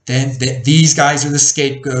underdogs. Then these guys are the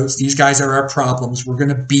scapegoats. These guys are our problems. We're going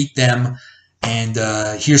to beat them. And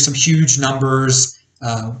here's some huge numbers,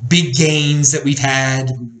 big gains that we've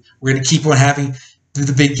had. We're going to keep on having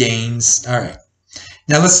the big gains. All right.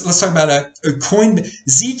 Now let's talk about a coin.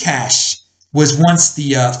 Zcash was once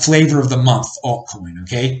the flavor of the month altcoin.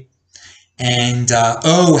 Okay. And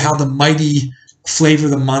oh, how the mighty flavor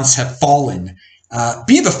of the months have fallen.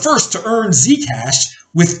 Be the first to earn Zcash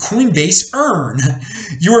with Coinbase Earn.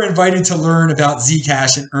 You are invited to learn about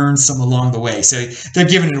Zcash and earn some along the way. So they're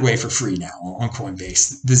giving it away for free now on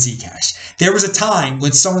Coinbase, the Zcash. There was a time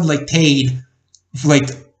when someone paid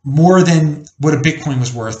more than what a Bitcoin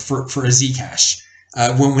was worth for a Zcash.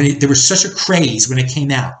 When there was such a craze when it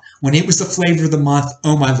came out, when it was the flavor of the month.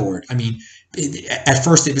 Oh my Lord! I mean, at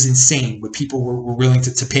first it was insane what people were willing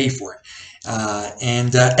to pay for it.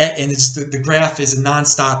 And it's the graph is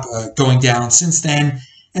nonstop going down since then.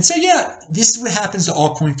 And so yeah, this is what happens to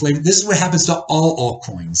altcoin flavor. This is what happens to all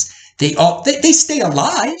altcoins. They stay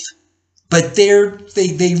alive, but they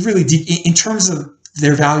really in terms of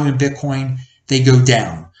their value in Bitcoin, they go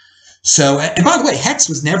down. So, and by the way, Hex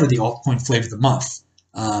was never the altcoin flavor of the month.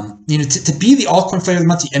 To be the altcoin flavor of the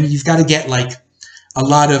month, I mean, you've got to get a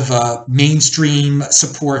lot of mainstream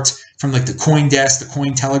support from the CoinDesk, the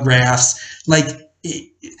Cointelegraphs,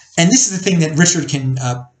 and this is the thing that Richard can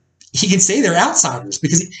say they're outsiders,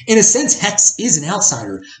 because in a sense Hex is an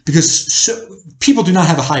outsider, because people do not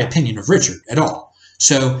have a high opinion of Richard at all.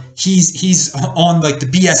 So he's on the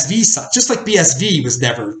BSV side, just like BSV was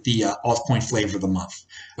never the altcoin flavor of the month.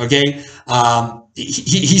 Okay,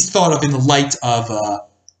 he's thought of in the light of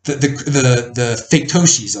the fake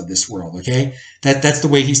Toshis of this world. Okay, that's the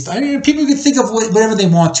way he's. People can think of whatever they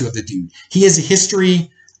want to of the dude. He has a history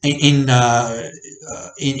in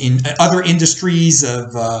other industries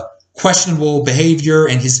of questionable behavior,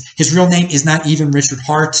 and his real name is not even Richard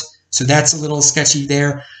Hart, so that's a little sketchy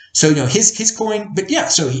there. So his coin, but yeah,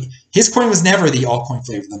 so his coin was never the altcoin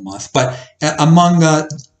flavor of the month, but among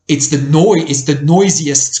it's the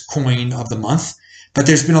noisiest coin of the month. But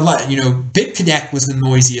there's been a lot. BitConnect was the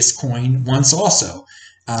noisiest coin once also,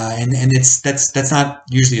 and that's not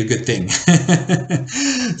usually a good thing.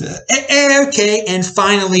 Okay, and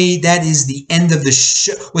finally, that is the end of the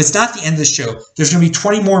show. Well, it's not the end of the show. There's going to be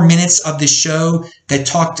 20 more minutes of the show that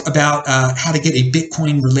talked about how to get a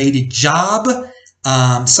Bitcoin-related job.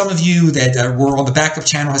 Some of you that were on the backup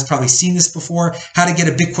channel has probably seen this before, how to get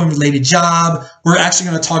a Bitcoin related job. We're actually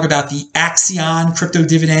going to talk about the Axion crypto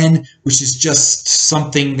dividend, which is just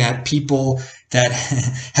something that people that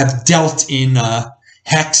have dealt in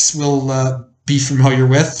Hex will be familiar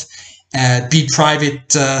with. Be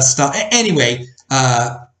private stuff. Anyway,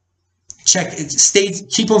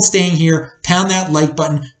 keep on staying here, pound that like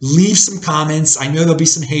button, leave some comments. I know there'll be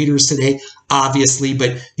some haters today, obviously,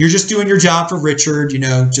 but you're just doing your job for Richard,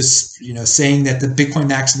 saying that the Bitcoin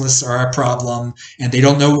maximalists are a problem and they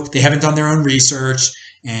don't know, they haven't done their own research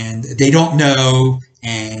and they don't know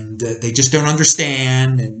and they just don't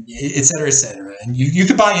understand, and et cetera, et cetera. And you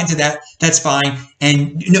can buy into that. That's fine.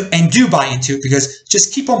 And do buy into it, because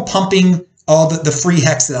just keep on pumping all the free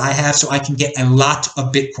Hex that I have so I can get a lot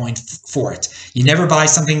of Bitcoin for it. You never buy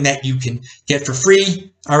something that you can get for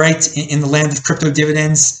free, all right, in the land of crypto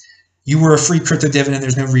dividends. You were a free crypto dividend.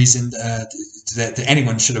 There's no reason that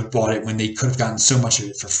anyone should have bought it when they could have gotten so much of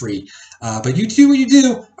it for free. But you do what you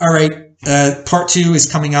do. All right, part 2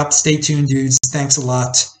 is coming up. Stay tuned, dudes. Thanks a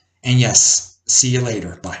lot. And yes, see you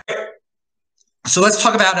later. Bye. So let's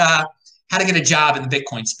talk about how to get a job in the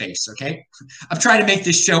Bitcoin space, okay? I'm trying to make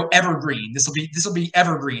this show evergreen. This will be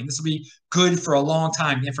evergreen. This will be good for a long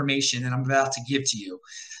time, the information that I'm about to give to you.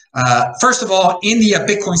 First of all, in the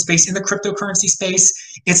Bitcoin space, in the cryptocurrency space,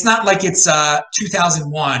 it's not like it's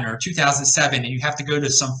 2001 or 2007 and you have to go to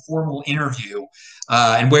some formal interview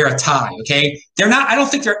and wear a tie, okay? I don't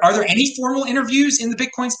think are there any formal interviews in the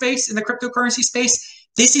Bitcoin space, in the cryptocurrency space?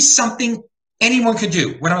 This is something anyone could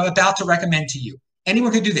do, what I'm about to recommend to you.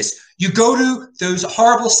 Anyone could do this. You go to those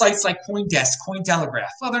horrible sites like CoinDesk,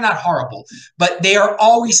 Cointelegraph. Well, they're not horrible, but they are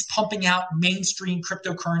always pumping out mainstream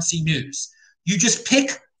cryptocurrency news. You just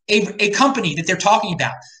pick a company that they're talking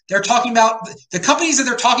about. They're talking about the companies that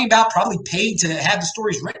they're talking about, probably paid to have the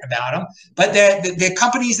stories written about them, but the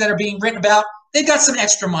companies that are being written about, they've got some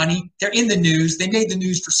extra money. They're in the news. They made the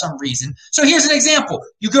news for some reason. So here's an example.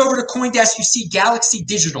 You go over to CoinDesk, you see Galaxy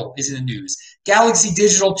Digital is in the news. Galaxy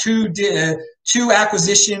Digital, two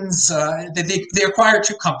acquisitions, they acquired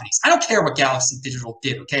 2 companies. I don't care what Galaxy Digital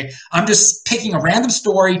did, okay? I'm just picking a random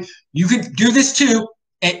story. You could do this too,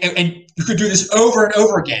 and you could do this over and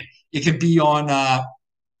over again. It could be on the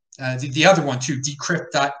other one too,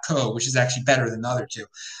 Decrypt.co, which is actually better than the other 2.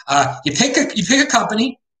 You pick a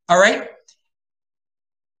company, all right?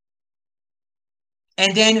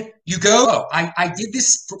 And then you go, I did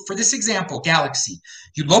this for this example, Galaxy.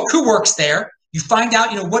 You look who works there. You find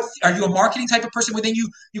out, what are you a marketing type of person? Well, then you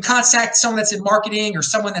contact someone that's in marketing or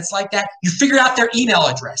someone that's like that. You figure out their email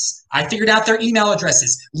address. I figured out their email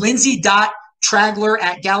addresses.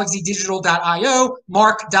 Lindsay.Tragler@galaxydigital.io,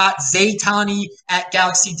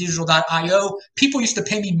 Mark.Zaytani@galaxydigital.io. People used to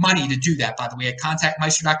pay me money to do that, by the way, at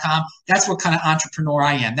contactmeister.com. That's what kind of entrepreneur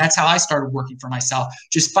I am. That's how I started working for myself,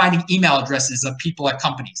 just finding email addresses of people at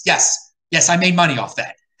companies. Yes, I made money off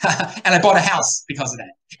that. And I bought a house because of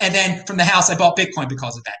that. And then from the house, I bought Bitcoin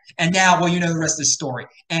because of that. And now, well, you know the rest of the story.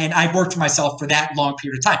 And I worked for myself for that long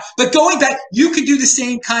period of time. But going back, you could do the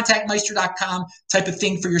same contactmeister.com type of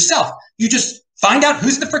thing for yourself. You just find out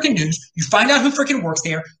who's in the freaking news. You find out who freaking works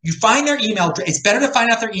there. You find their email address. It's better to find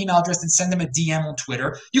out their email address than send them a DM on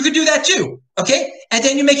Twitter. You could do that too, okay? And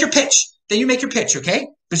then you make your pitch. Okay?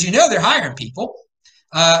 Because they're hiring people.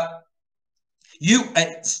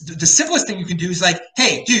 The simplest thing you can do is like,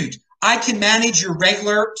 hey, dude, I can manage your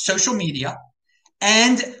regular social media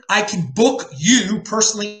and I can book you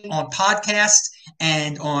personally on podcasts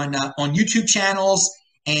and on YouTube channels.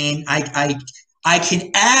 And I can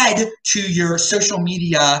add to your social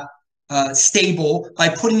media stable by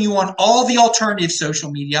putting you on all the alternative social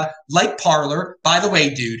media like Parler. By the way,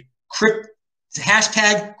 dude,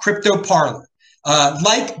 hashtag crypto Parler,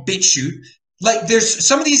 like BitChute. Like there's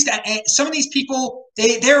some of these people,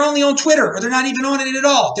 they're only on Twitter or they're not even on it at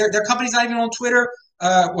all. Their company's not even on Twitter.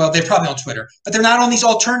 Well, they're probably on Twitter, but they're not on these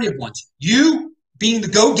alternative ones. You being the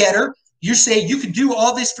go-getter, you say you can do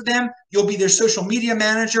all this for them. You'll be their social media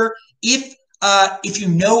manager. If you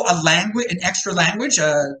know a language, an extra language,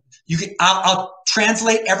 I'll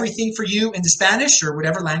translate everything for you into Spanish or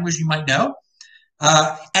whatever language you might know.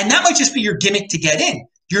 And that might just be your gimmick to get in.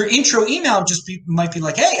 Your intro email might be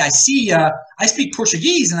like, hey, I see I speak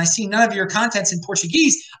Portuguese and I see none of your content's in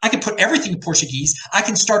Portuguese. I can put everything in Portuguese. I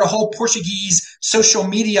can start a whole Portuguese social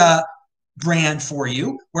media brand for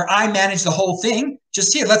you where I manage the whole thing.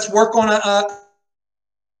 Just here, let's work on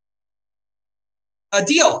a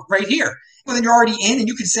deal right here. well, then you're already in, and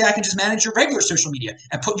you can say, I can just manage your regular social media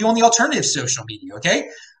and put you on the alternative social media, okay?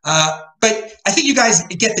 But I think you guys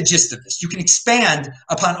get the gist of this. You can expand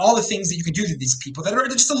upon all the things that you can do to these people that are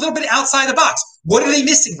just a little bit outside the box. What are they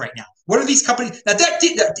missing right now? What are these companies? Now, that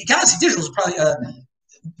Galaxy Digital is probably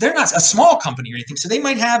they're not a small company or anything, so they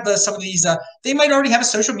might have some of these. They might already have a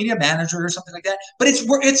social media manager or something like that. But it's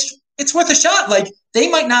worth a shot. Like, they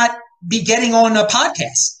might not be getting on a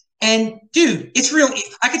podcast. And dude, it's real.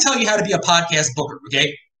 I can tell you how to be a podcast booker.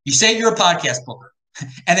 Okay, you say you're a podcast booker,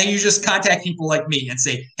 and then you just contact people like me and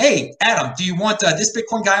say, "Hey, Adam, do you want this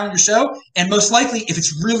Bitcoin guy on your show?" And most likely, if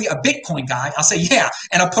it's really a Bitcoin guy, I'll say, "Yeah,"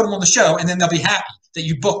 and I'll put him on the show, and then they'll be happy that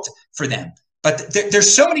you booked for them. But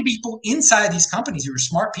there's so many people inside these companies who are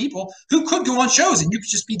smart people who could go on shows, and you could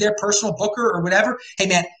just be their personal booker or whatever. Hey,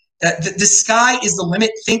 man, the sky is the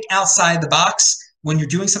limit. Think outside the box when you're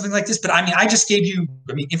doing something like this. But I mean, I just gave you,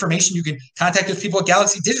 information. You can contact those people at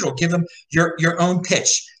Galaxy Digital, give them your own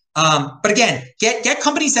pitch. But again, get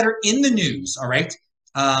companies that are in the news, all right?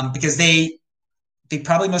 Because they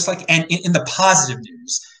probably most likely, and in the positive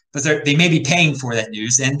news, but they may be paying for that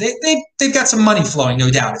news, and they've got some money flowing,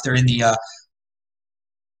 no doubt, if they're in the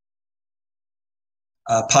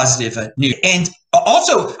positive news. And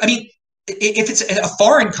also, I mean, if it's a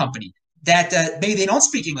foreign company that maybe they don't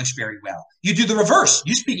speak English very well, you do the reverse.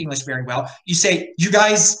 You speak English very well. You say, you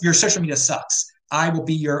guys, your social media sucks. I will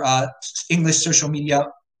be your English social media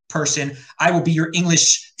person. I will be your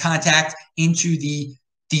English contact into the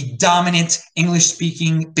dominant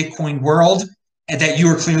English-speaking Bitcoin world that you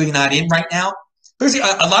are clearly not in right now. Because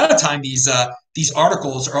a lot of the time, these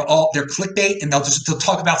articles are they're clickbait, and they'll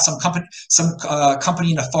talk about some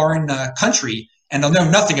company in a foreign country, and they'll know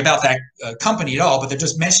nothing about that company at all, but they're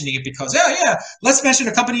just mentioning it because, let's mention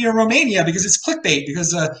a company in Romania because it's clickbait,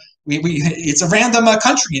 because it's a random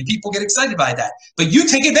country and people get excited by that. But you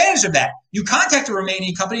take advantage of that. You contact a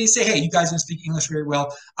Romanian company and say, hey, you guys don't speak English very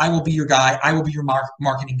well. I will be your guy. I will be your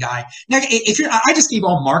marketing guy. Now, I just gave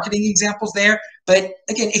all marketing examples there, but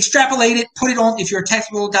again, extrapolate it, put it on. If you're a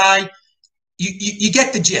technical guy, you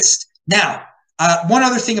get the gist. Now, one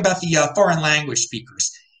other thing about the foreign language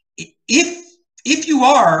speakers. If you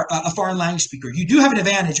are a foreign language speaker, you do have an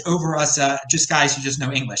advantage over us just guys who just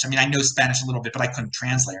know English. I mean, I know Spanish a little bit, but I couldn't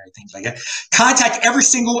translate or anything like that. Contact every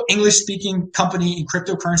single English-speaking company in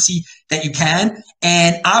cryptocurrency that you can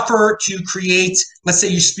and offer to create, let's say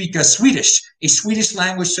you speak a Swedish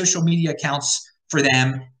language social media accounts for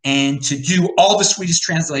them, and to do all the Swedish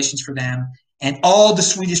translations for them and all the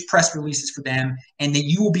Swedish press releases for them, and that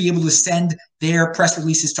you will be able to send their press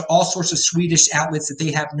releases to all sorts of Swedish outlets that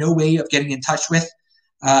they have no way of getting in touch with.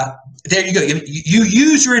 There you go. You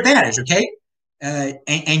use your advantage, okay?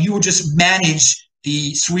 And you will just manage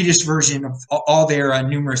the Swedish version of all their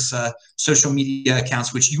numerous social media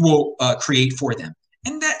accounts, which you will create for them.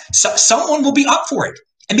 And that someone will be up for it.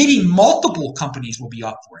 And maybe multiple companies will be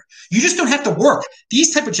up for it. You just don't have to work.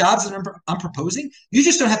 These type of jobs that I'm proposing, you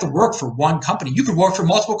just don't have to work for one company. You could work for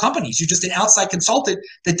multiple companies. You're just an outside consultant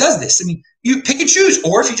that does this. I mean, you pick and choose.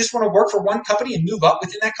 Or if you just want to work for one company and move up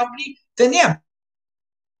within that company, then yeah,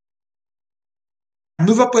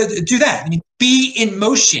 move up with, do that. I mean, be in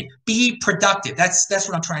motion, be productive. That's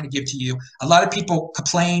what I'm trying to give to you. A lot of people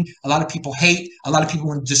complain, a lot of people hate, a lot of people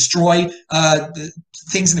want to destroy the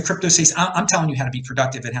things in the crypto space. I'm telling you how to be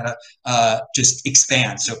productive and how to just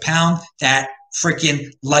expand. So pound that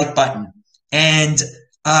freaking like button. And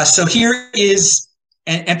so here is,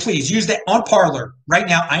 and please use that on Parler right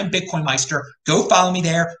now. I am Bitcoin Meister. Go follow me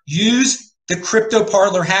there. Use the Crypto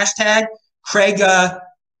Parler hashtag.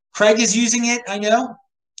 Craig is using it, I know.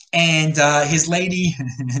 And his lady,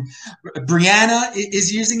 Brianna,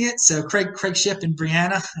 is using it. So Craig Ship and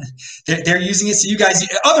Brianna, they're using it. So you guys,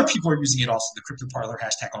 other people are using it also, the Crypto Parler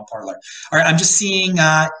hashtag on Parler. All right, I'm just seeing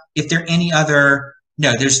if there are any other,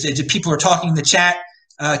 no, there's people are talking in the chat.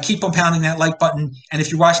 Keep on pounding that like button. And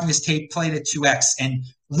if you're watching this tape, play it at 2x and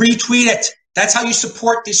retweet it. That's how you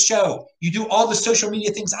support this show. You do all the social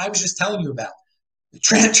media things I was just telling you about.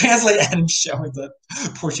 Translate Adam's show in the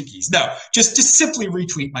Portuguese. No, just simply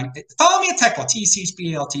retweet my. Follow me at Techbalt,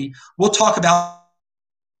 TECHBALT. We'll talk about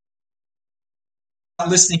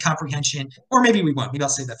listening comprehension, or maybe we won't. Maybe I'll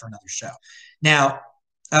save that for another show. Now,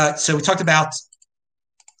 so we talked about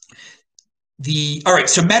all right,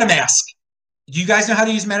 so MetaMask. Do you guys know how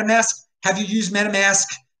to use MetaMask? Have you used MetaMask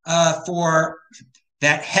for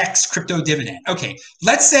that Hex crypto dividend? Okay,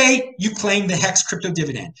 let's say you claim the Hex crypto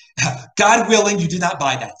dividend. God willing, you did not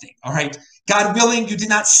buy that thing, all right? God willing, you did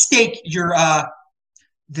not stake your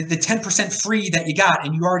the 10% free that you got,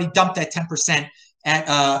 and you already dumped that 10% at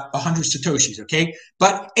 100 Satoshis, okay?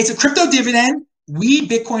 But it's a crypto dividend. we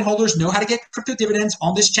Bitcoin holders know how to get crypto dividends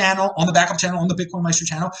on this channel, on the backup channel, on the Bitcoin Meister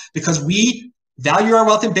channel, because we value our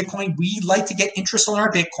wealth in Bitcoin. We like to get interest on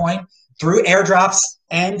our Bitcoin through airdrops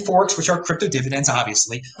and forks, which are crypto dividends,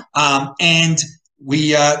 obviously. And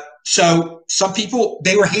we, so some people,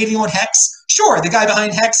 they were hating on Hex. Sure, the guy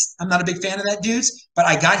behind Hex, I'm not a big fan of that dude's, but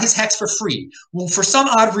I got his Hex for free. Well, for some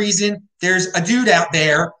odd reason, there's a dude out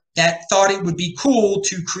there that thought it would be cool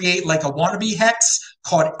to create like a wannabe Hex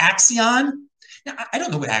called Axion. Now, I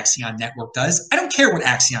don't know what Axion Network does. I don't care what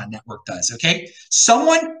Axion Network does, okay?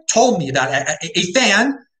 Someone told me about it. A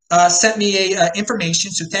fan sent me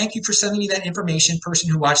information, so thank you for sending me that information,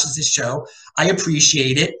 person who watches this show. I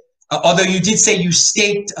appreciate it. Although you did say you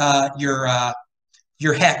staked your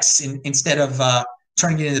Hex instead of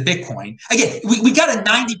turning it into Bitcoin. Again, we got a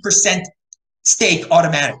 90% stake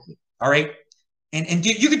automatically, all right? And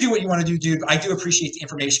you can do what you want to do, dude. I do appreciate the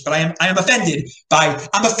information, but I am offended by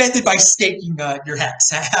staking your Hex.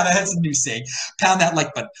 That's a new saying. Pound that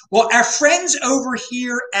like button. Well, our friends over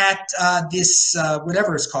here at this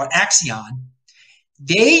whatever it's called, Axion,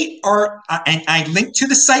 they are, and I linked to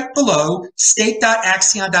the site below,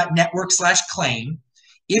 stake.axion.network/claim.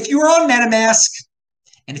 If you are on MetaMask,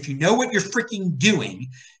 and if you know what you're freaking doing,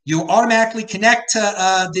 you'll automatically connect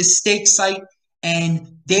to this stake site,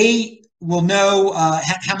 and they will know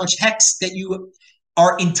how much Hex that you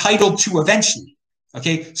are entitled to eventually.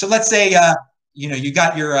 Okay, so let's say you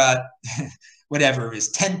got your whatever it is,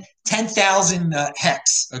 10,000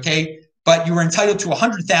 Hex. Okay, but you were entitled to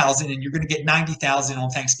 100,000, and you're going to get 90,000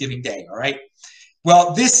 on Thanksgiving Day. All right.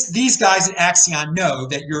 Well, these guys at Axion know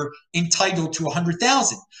that you're entitled to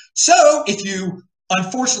 100,000. So if you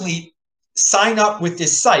unfortunately sign up with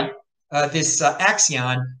this site, this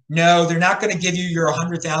Axion, no, they're not going to give you your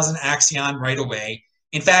 100,000 Axion right away.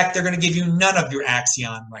 In fact, they're going to give you none of your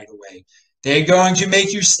Axion right away. They're going to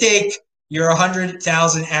make you stake your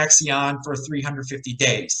 100,000 Axion for 350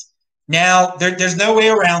 days. Now, there's no way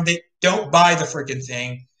around it. Don't buy the freaking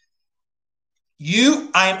thing.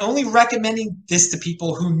 I'm only recommending this to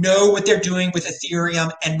people who know what they're doing with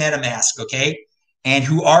Ethereum and MetaMask, okay? And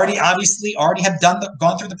who obviously have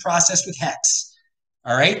gone through the process with Hex.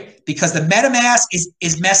 All right, because the MetaMask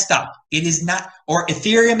is messed up. It is not, or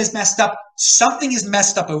Ethereum is messed up. Something is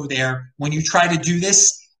messed up over there when you try to do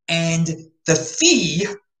this, and the fee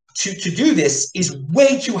to do this is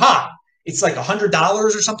way too high. It's like $100 or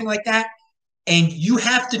something like that, and you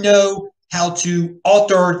have to know how to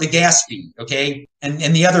alter the gas fee, okay, and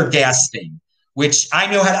the other gas thing, which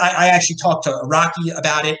I know how. I actually talked to Rocky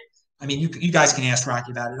about it. I mean, you guys can ask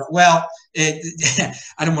Rocky about it. Well, I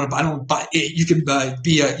don't want to. I don't. Buy, you can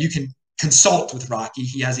you can consult with Rocky.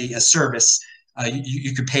 He has a service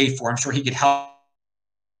you could pay for. I'm sure he could help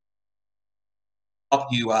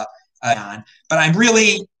you on. But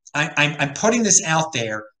I'm putting this out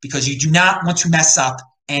there because you do not want to mess up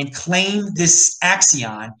and claim this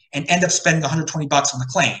Axion and end up spending $120 on the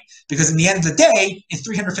claim, because in the end of the day, in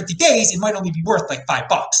 350 days, it might only be worth like $5.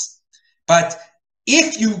 But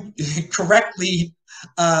if you correctly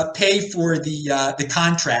pay for the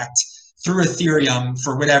contract through Ethereum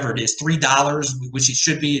for whatever it is, $3, which it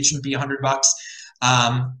shouldn't be $100.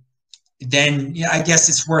 Then I guess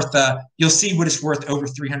it's worth. You'll see what it's worth over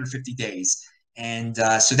 350 days, and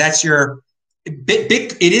so that's your.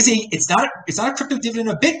 It's not a crypto dividend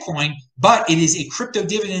of Bitcoin, but it is a crypto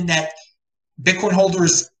dividend that Bitcoin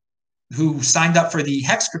holders who signed up for the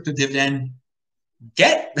Hex crypto dividend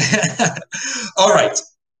get. All right.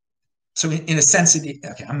 So in a sense,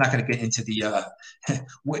 okay, I'm not going to get into the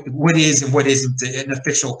what is and what isn't an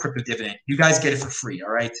official crypto dividend. You guys get it for free,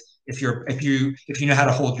 all right? If you know how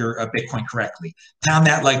to hold your Bitcoin correctly, pound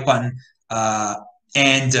that like button,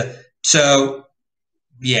 and so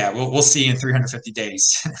yeah, we'll see in 350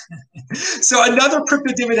 days. So another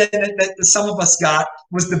crypto dividend that some of us got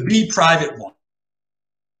was the Be Private one.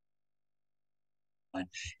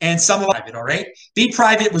 And some of it, all right. Be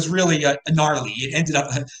Private was really gnarly. It ended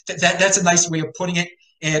up that's a nice way of putting it.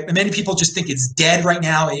 And many people just think it's dead right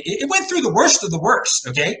now. It went through the worst of the worst.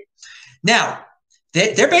 Okay, now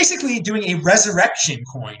they're basically doing a resurrection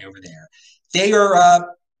coin over there. They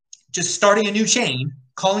are just starting a new chain,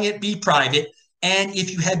 calling it Be Private. And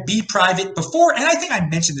if you had Be Private before, and I think I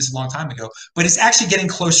mentioned this a long time ago, but it's actually getting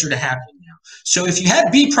closer to happening now. So if you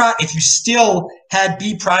still had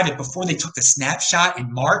Be Private before they took the snapshot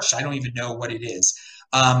in March, I don't even know what it is.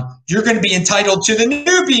 You're going to be entitled to the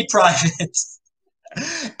new Be Private,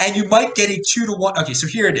 and you might get a 2-to-1. Okay, so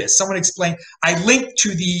here it is. Someone explain. I linked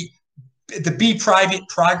to the Be Private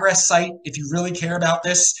progress site. If you really care about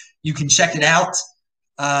this, you can check it out.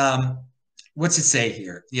 What's it say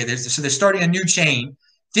here? Yeah, so they're starting a new chain,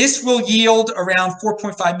 This will yield around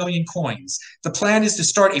 4.5 million coins. The plan is to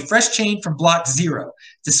start a fresh chain from block 0.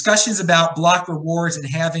 Discussions about block rewards and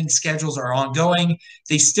halving schedules are ongoing.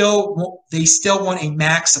 They still want a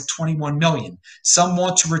max of 21 million. Some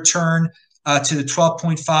want to return to the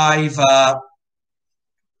 12.5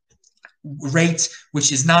 rate,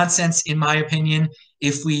 which is nonsense in my opinion.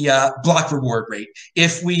 If we block reward rate,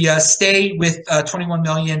 if we stay with 21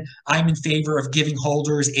 million, I'm in favor of giving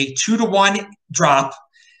holders a 2-to-1 drop,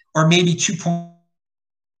 or maybe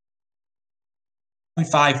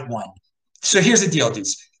 2.51. So here's the deal,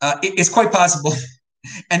 dudes. It's quite possible,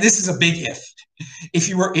 and this is a big if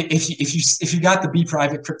you got the Be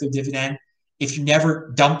Private crypto dividend, if you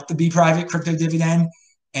never dumped the Be Private crypto dividend,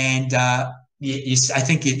 and I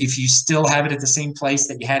think if you still have it at the same place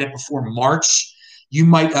that you had it before March, you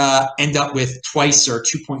might end up with twice or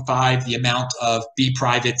 2.5 the amount of Be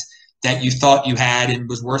Private that you thought you had and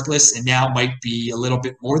was worthless, and now might be a little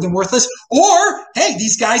bit more than worthless. Or, hey,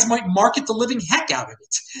 these guys might market the living heck out of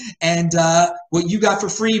it. And what you got for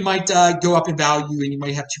free might go up in value, and you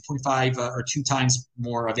might have 2.5 or 2 times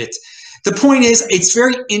more of it. The point is, it's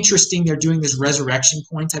very interesting they're doing this resurrection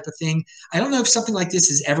coin type of thing. I don't know if something like this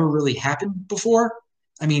has ever really happened before.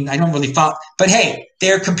 I mean, I don't really follow. But, hey,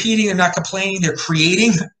 they're competing. They're not complaining. They're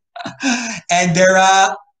creating. And they're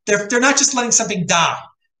not just letting something die.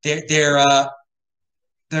 They're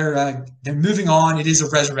moving on. It is a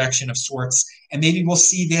resurrection of sorts, and maybe we'll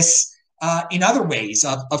see this in other ways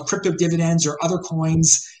of crypto dividends or other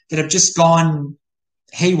coins that have just gone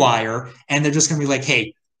haywire, and they're just going to be like,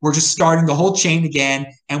 hey, we're just starting the whole chain again,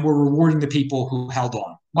 and we're rewarding the people who held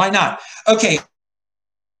on. Why not? Okay.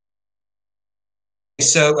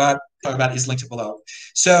 So talk about is linked below.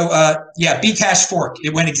 So yeah, Bcash fork.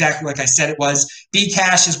 It went exactly like I said it was.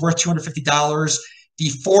 Bcash is worth $250. The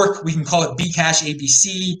fork, we can call it Bcash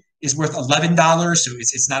ABC, is worth $11, so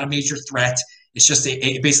it's not a major threat. It's just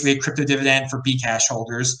basically a crypto dividend for Bcash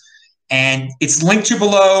holders. And it's linked to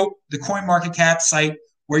below the CoinMarketCap site,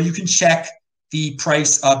 where you can check the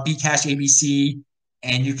price of Bcash ABC,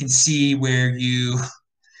 and you can see where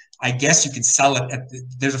I guess you can sell it.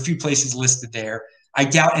 There's a few places listed there. I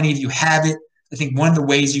doubt any of you have it. I think one of the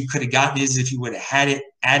ways you could have gotten it is if you would have had it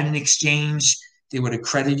at an exchange, they would have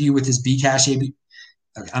credited you with this Bcash ABC.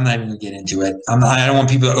 Okay, I'm not even going to get into it. I don't want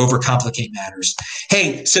people to overcomplicate matters.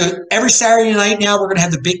 Hey, so every Saturday night now, we're going to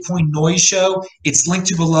have the Bitcoin Noise Show. It's linked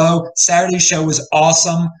to below. Saturday's show was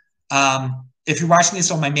awesome. If you're watching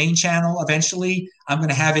this on my main channel, eventually, I'm going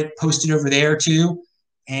to have it posted over there too.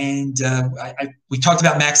 And we talked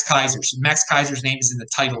about Max Keiser. So Max Keiser's name is in the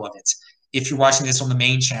title of it, if you're watching this on the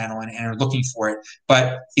main channel and are looking for it.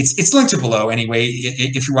 But it's linked to below anyway,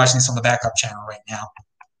 if you're watching this on the backup channel right now.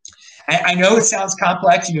 I know it sounds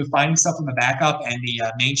complex, finding stuff on the backup and the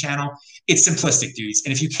main channel. It's simplistic, dudes.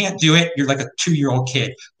 And if you can't do it, you're like a 2-year-old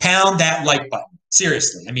kid. Pound that like button.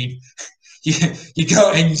 Seriously. I mean, you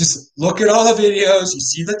go and you just look at all the videos, you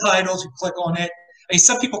see the titles, you click on it. I mean,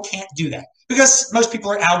 some people can't do that because most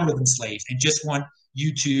people are algorithm slaves and just want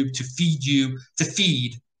YouTube to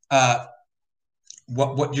feed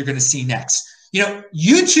what you're going to see next.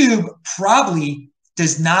 YouTube probably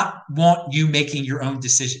does not want you making your own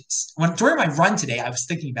decisions. During my run today, I was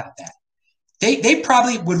thinking about that. They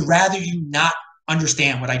probably would rather you not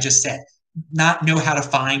understand what I just said, not know how to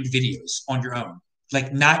find videos on your own,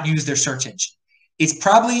 like not use their search engine. They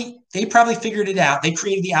probably figured it out. They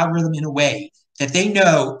created the algorithm in a way that they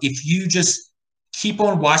know if you just keep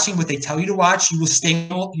on watching what they tell you to watch, you will stay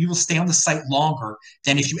on the site longer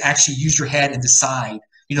than if you actually use your head and decide,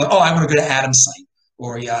 oh, I want to go to Adam's site,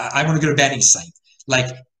 or I want to go to Benny's site.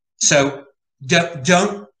 So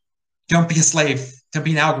don't be a slave. Don't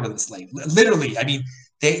be an algorithm slave. Literally, I mean,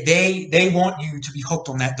 they want you to be hooked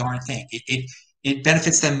on that darn thing. It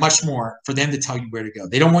benefits them much more for them to tell you where to go.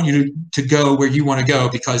 They don't want you to go where you want to go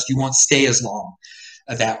because you won't stay as long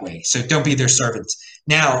that way. So don't be their servant.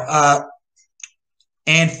 Now,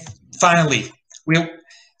 and finally, we'll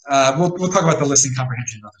talk about the listing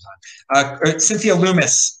comprehension another time. Cynthia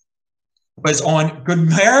Loomis was on Good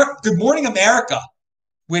Morning America,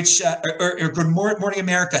 which or Good Morning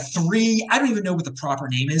America 3. I don't even know what the proper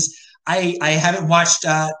name is. I haven't watched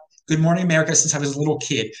Good Morning America since I was a little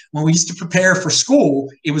kid. When we used to prepare for school,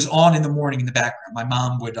 it was on in the morning in the background. My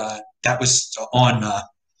mom would that was on.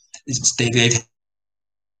 They'd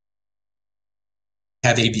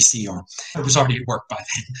have ABC on. It was already at work by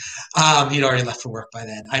then. He'd already left for work by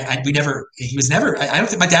then. I don't think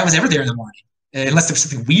my dad was ever there in the morning. Unless there was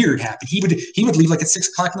something weird happened. He would leave like at 6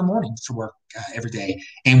 o'clock in the morning to work every day.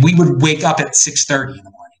 And we would wake up at 6:30 in the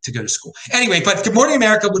morning to go to school. Anyway, but Good Morning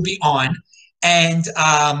America would be on. And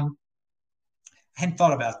I hadn't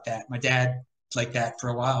thought about that. My dad like that for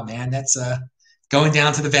a while, man. That's going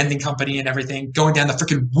down to the vending company and everything, going down the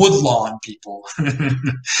freaking Woodlawn, people.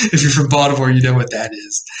 If you're from Baltimore, you know what that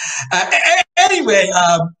is. Anyway,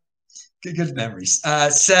 good memories.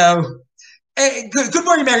 Good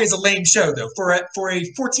Morning Mary is a lame show though. For a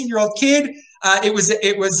 14-year-old kid, it was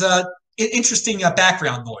interesting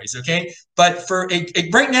background noise. Okay, but for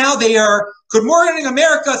right now they are Good Morning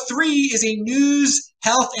America 3 is a news,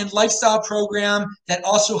 health, and lifestyle program that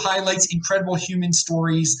also highlights incredible human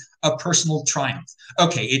stories of personal triumph.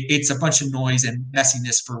 Okay, it's a bunch of noise and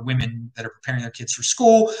messiness for women that are preparing their kids for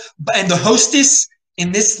school, and the hostess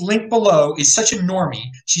in this link below is such a normie.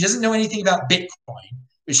 She doesn't know anything about Bitcoin.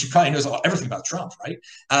 She probably knows everything about Trump, right?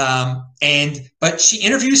 But she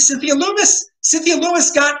interviews Cynthia Lummis. Cynthia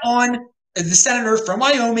Lummis got on the senator from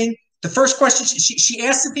Wyoming. The first question she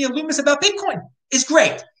asked Cynthia Lummis about Bitcoin. It's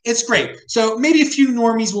great. It's great. So maybe a few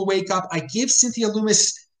normies will wake up. I give Cynthia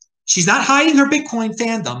Lummis, she's not hiding her Bitcoin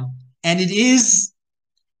fandom, and it is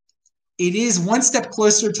one step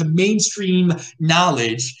closer to mainstream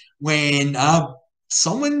knowledge when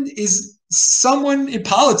someone in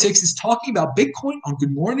politics is talking about Bitcoin on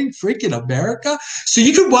Good Morning Freaking America. So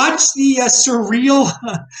you can watch the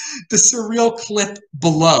surreal clip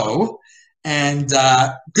below. And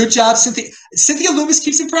good job, Cynthia. Cynthia Lummis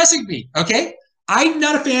keeps impressing me. Okay, I'm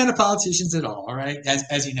not a fan of politicians at all. All right,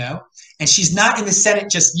 as you know, and she's not in the Senate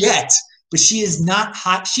just yet. But she is not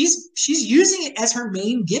hot. She's using it as her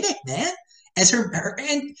main gimmick, man. As her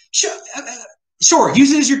and sure,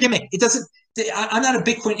 use it as your gimmick. It doesn't. I'm not a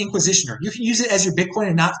Bitcoin inquisitioner. You can use it as your Bitcoin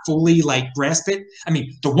and not fully grasp it. I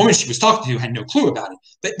mean, the woman she was talking to had no clue about it.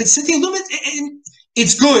 But Cynthia Lummis,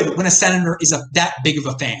 it's good when a senator is that big of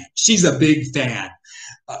a fan. She's a big fan.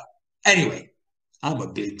 Anyway, I'm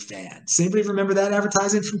a big fan. Does anybody remember that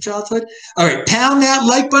advertisement from childhood? All right, pound that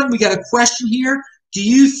like button. We got a question here. Do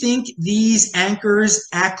you think these anchors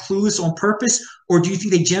act clueless on purpose, or do you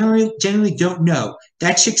think they generally don't know?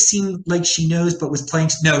 That chick seemed like she knows, but was playing.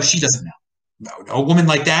 No, she doesn't know. No, a woman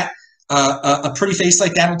like that, a pretty face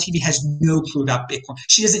like that on TV has no clue about Bitcoin.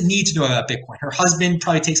 She doesn't need to know about Bitcoin. Her husband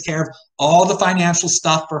probably takes care of all the financial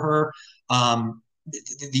stuff for her.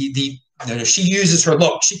 She uses her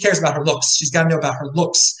looks. She cares about her looks. She's got to know about her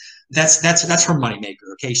looks. That's her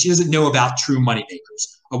moneymaker. Okay, she doesn't know about true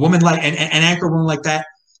moneymakers. A woman like an anchor woman like that,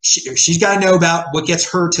 she's got to know about what gets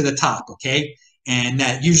her to the top. Okay, and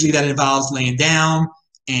that usually that involves laying down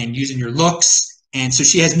and using your looks. And so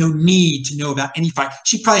she has no need to know about any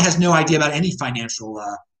she probably has no idea about any financial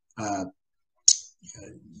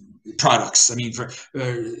products. I mean,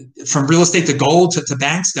 from real estate to gold to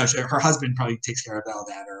banks. No, her husband probably takes care of all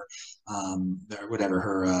that, or whatever,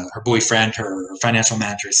 her boyfriend, her financial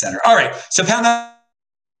manager, etc. All right, so pound that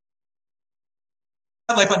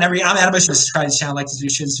like button. I'm Adam Bush. Subscribe to the channel, like to do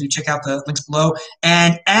shows. Check out the links below.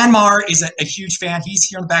 And Anmar is a huge fan. He's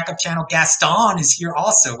here on the backup channel. Gaston is here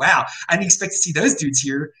also. Wow, I didn't expect to see those dudes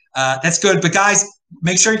here. That's good. But guys,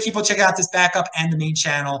 make sure you keep on checking out this backup and the main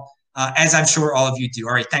channel, as I'm sure all of you do.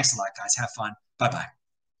 All right, thanks a lot, guys. Have fun. Bye bye.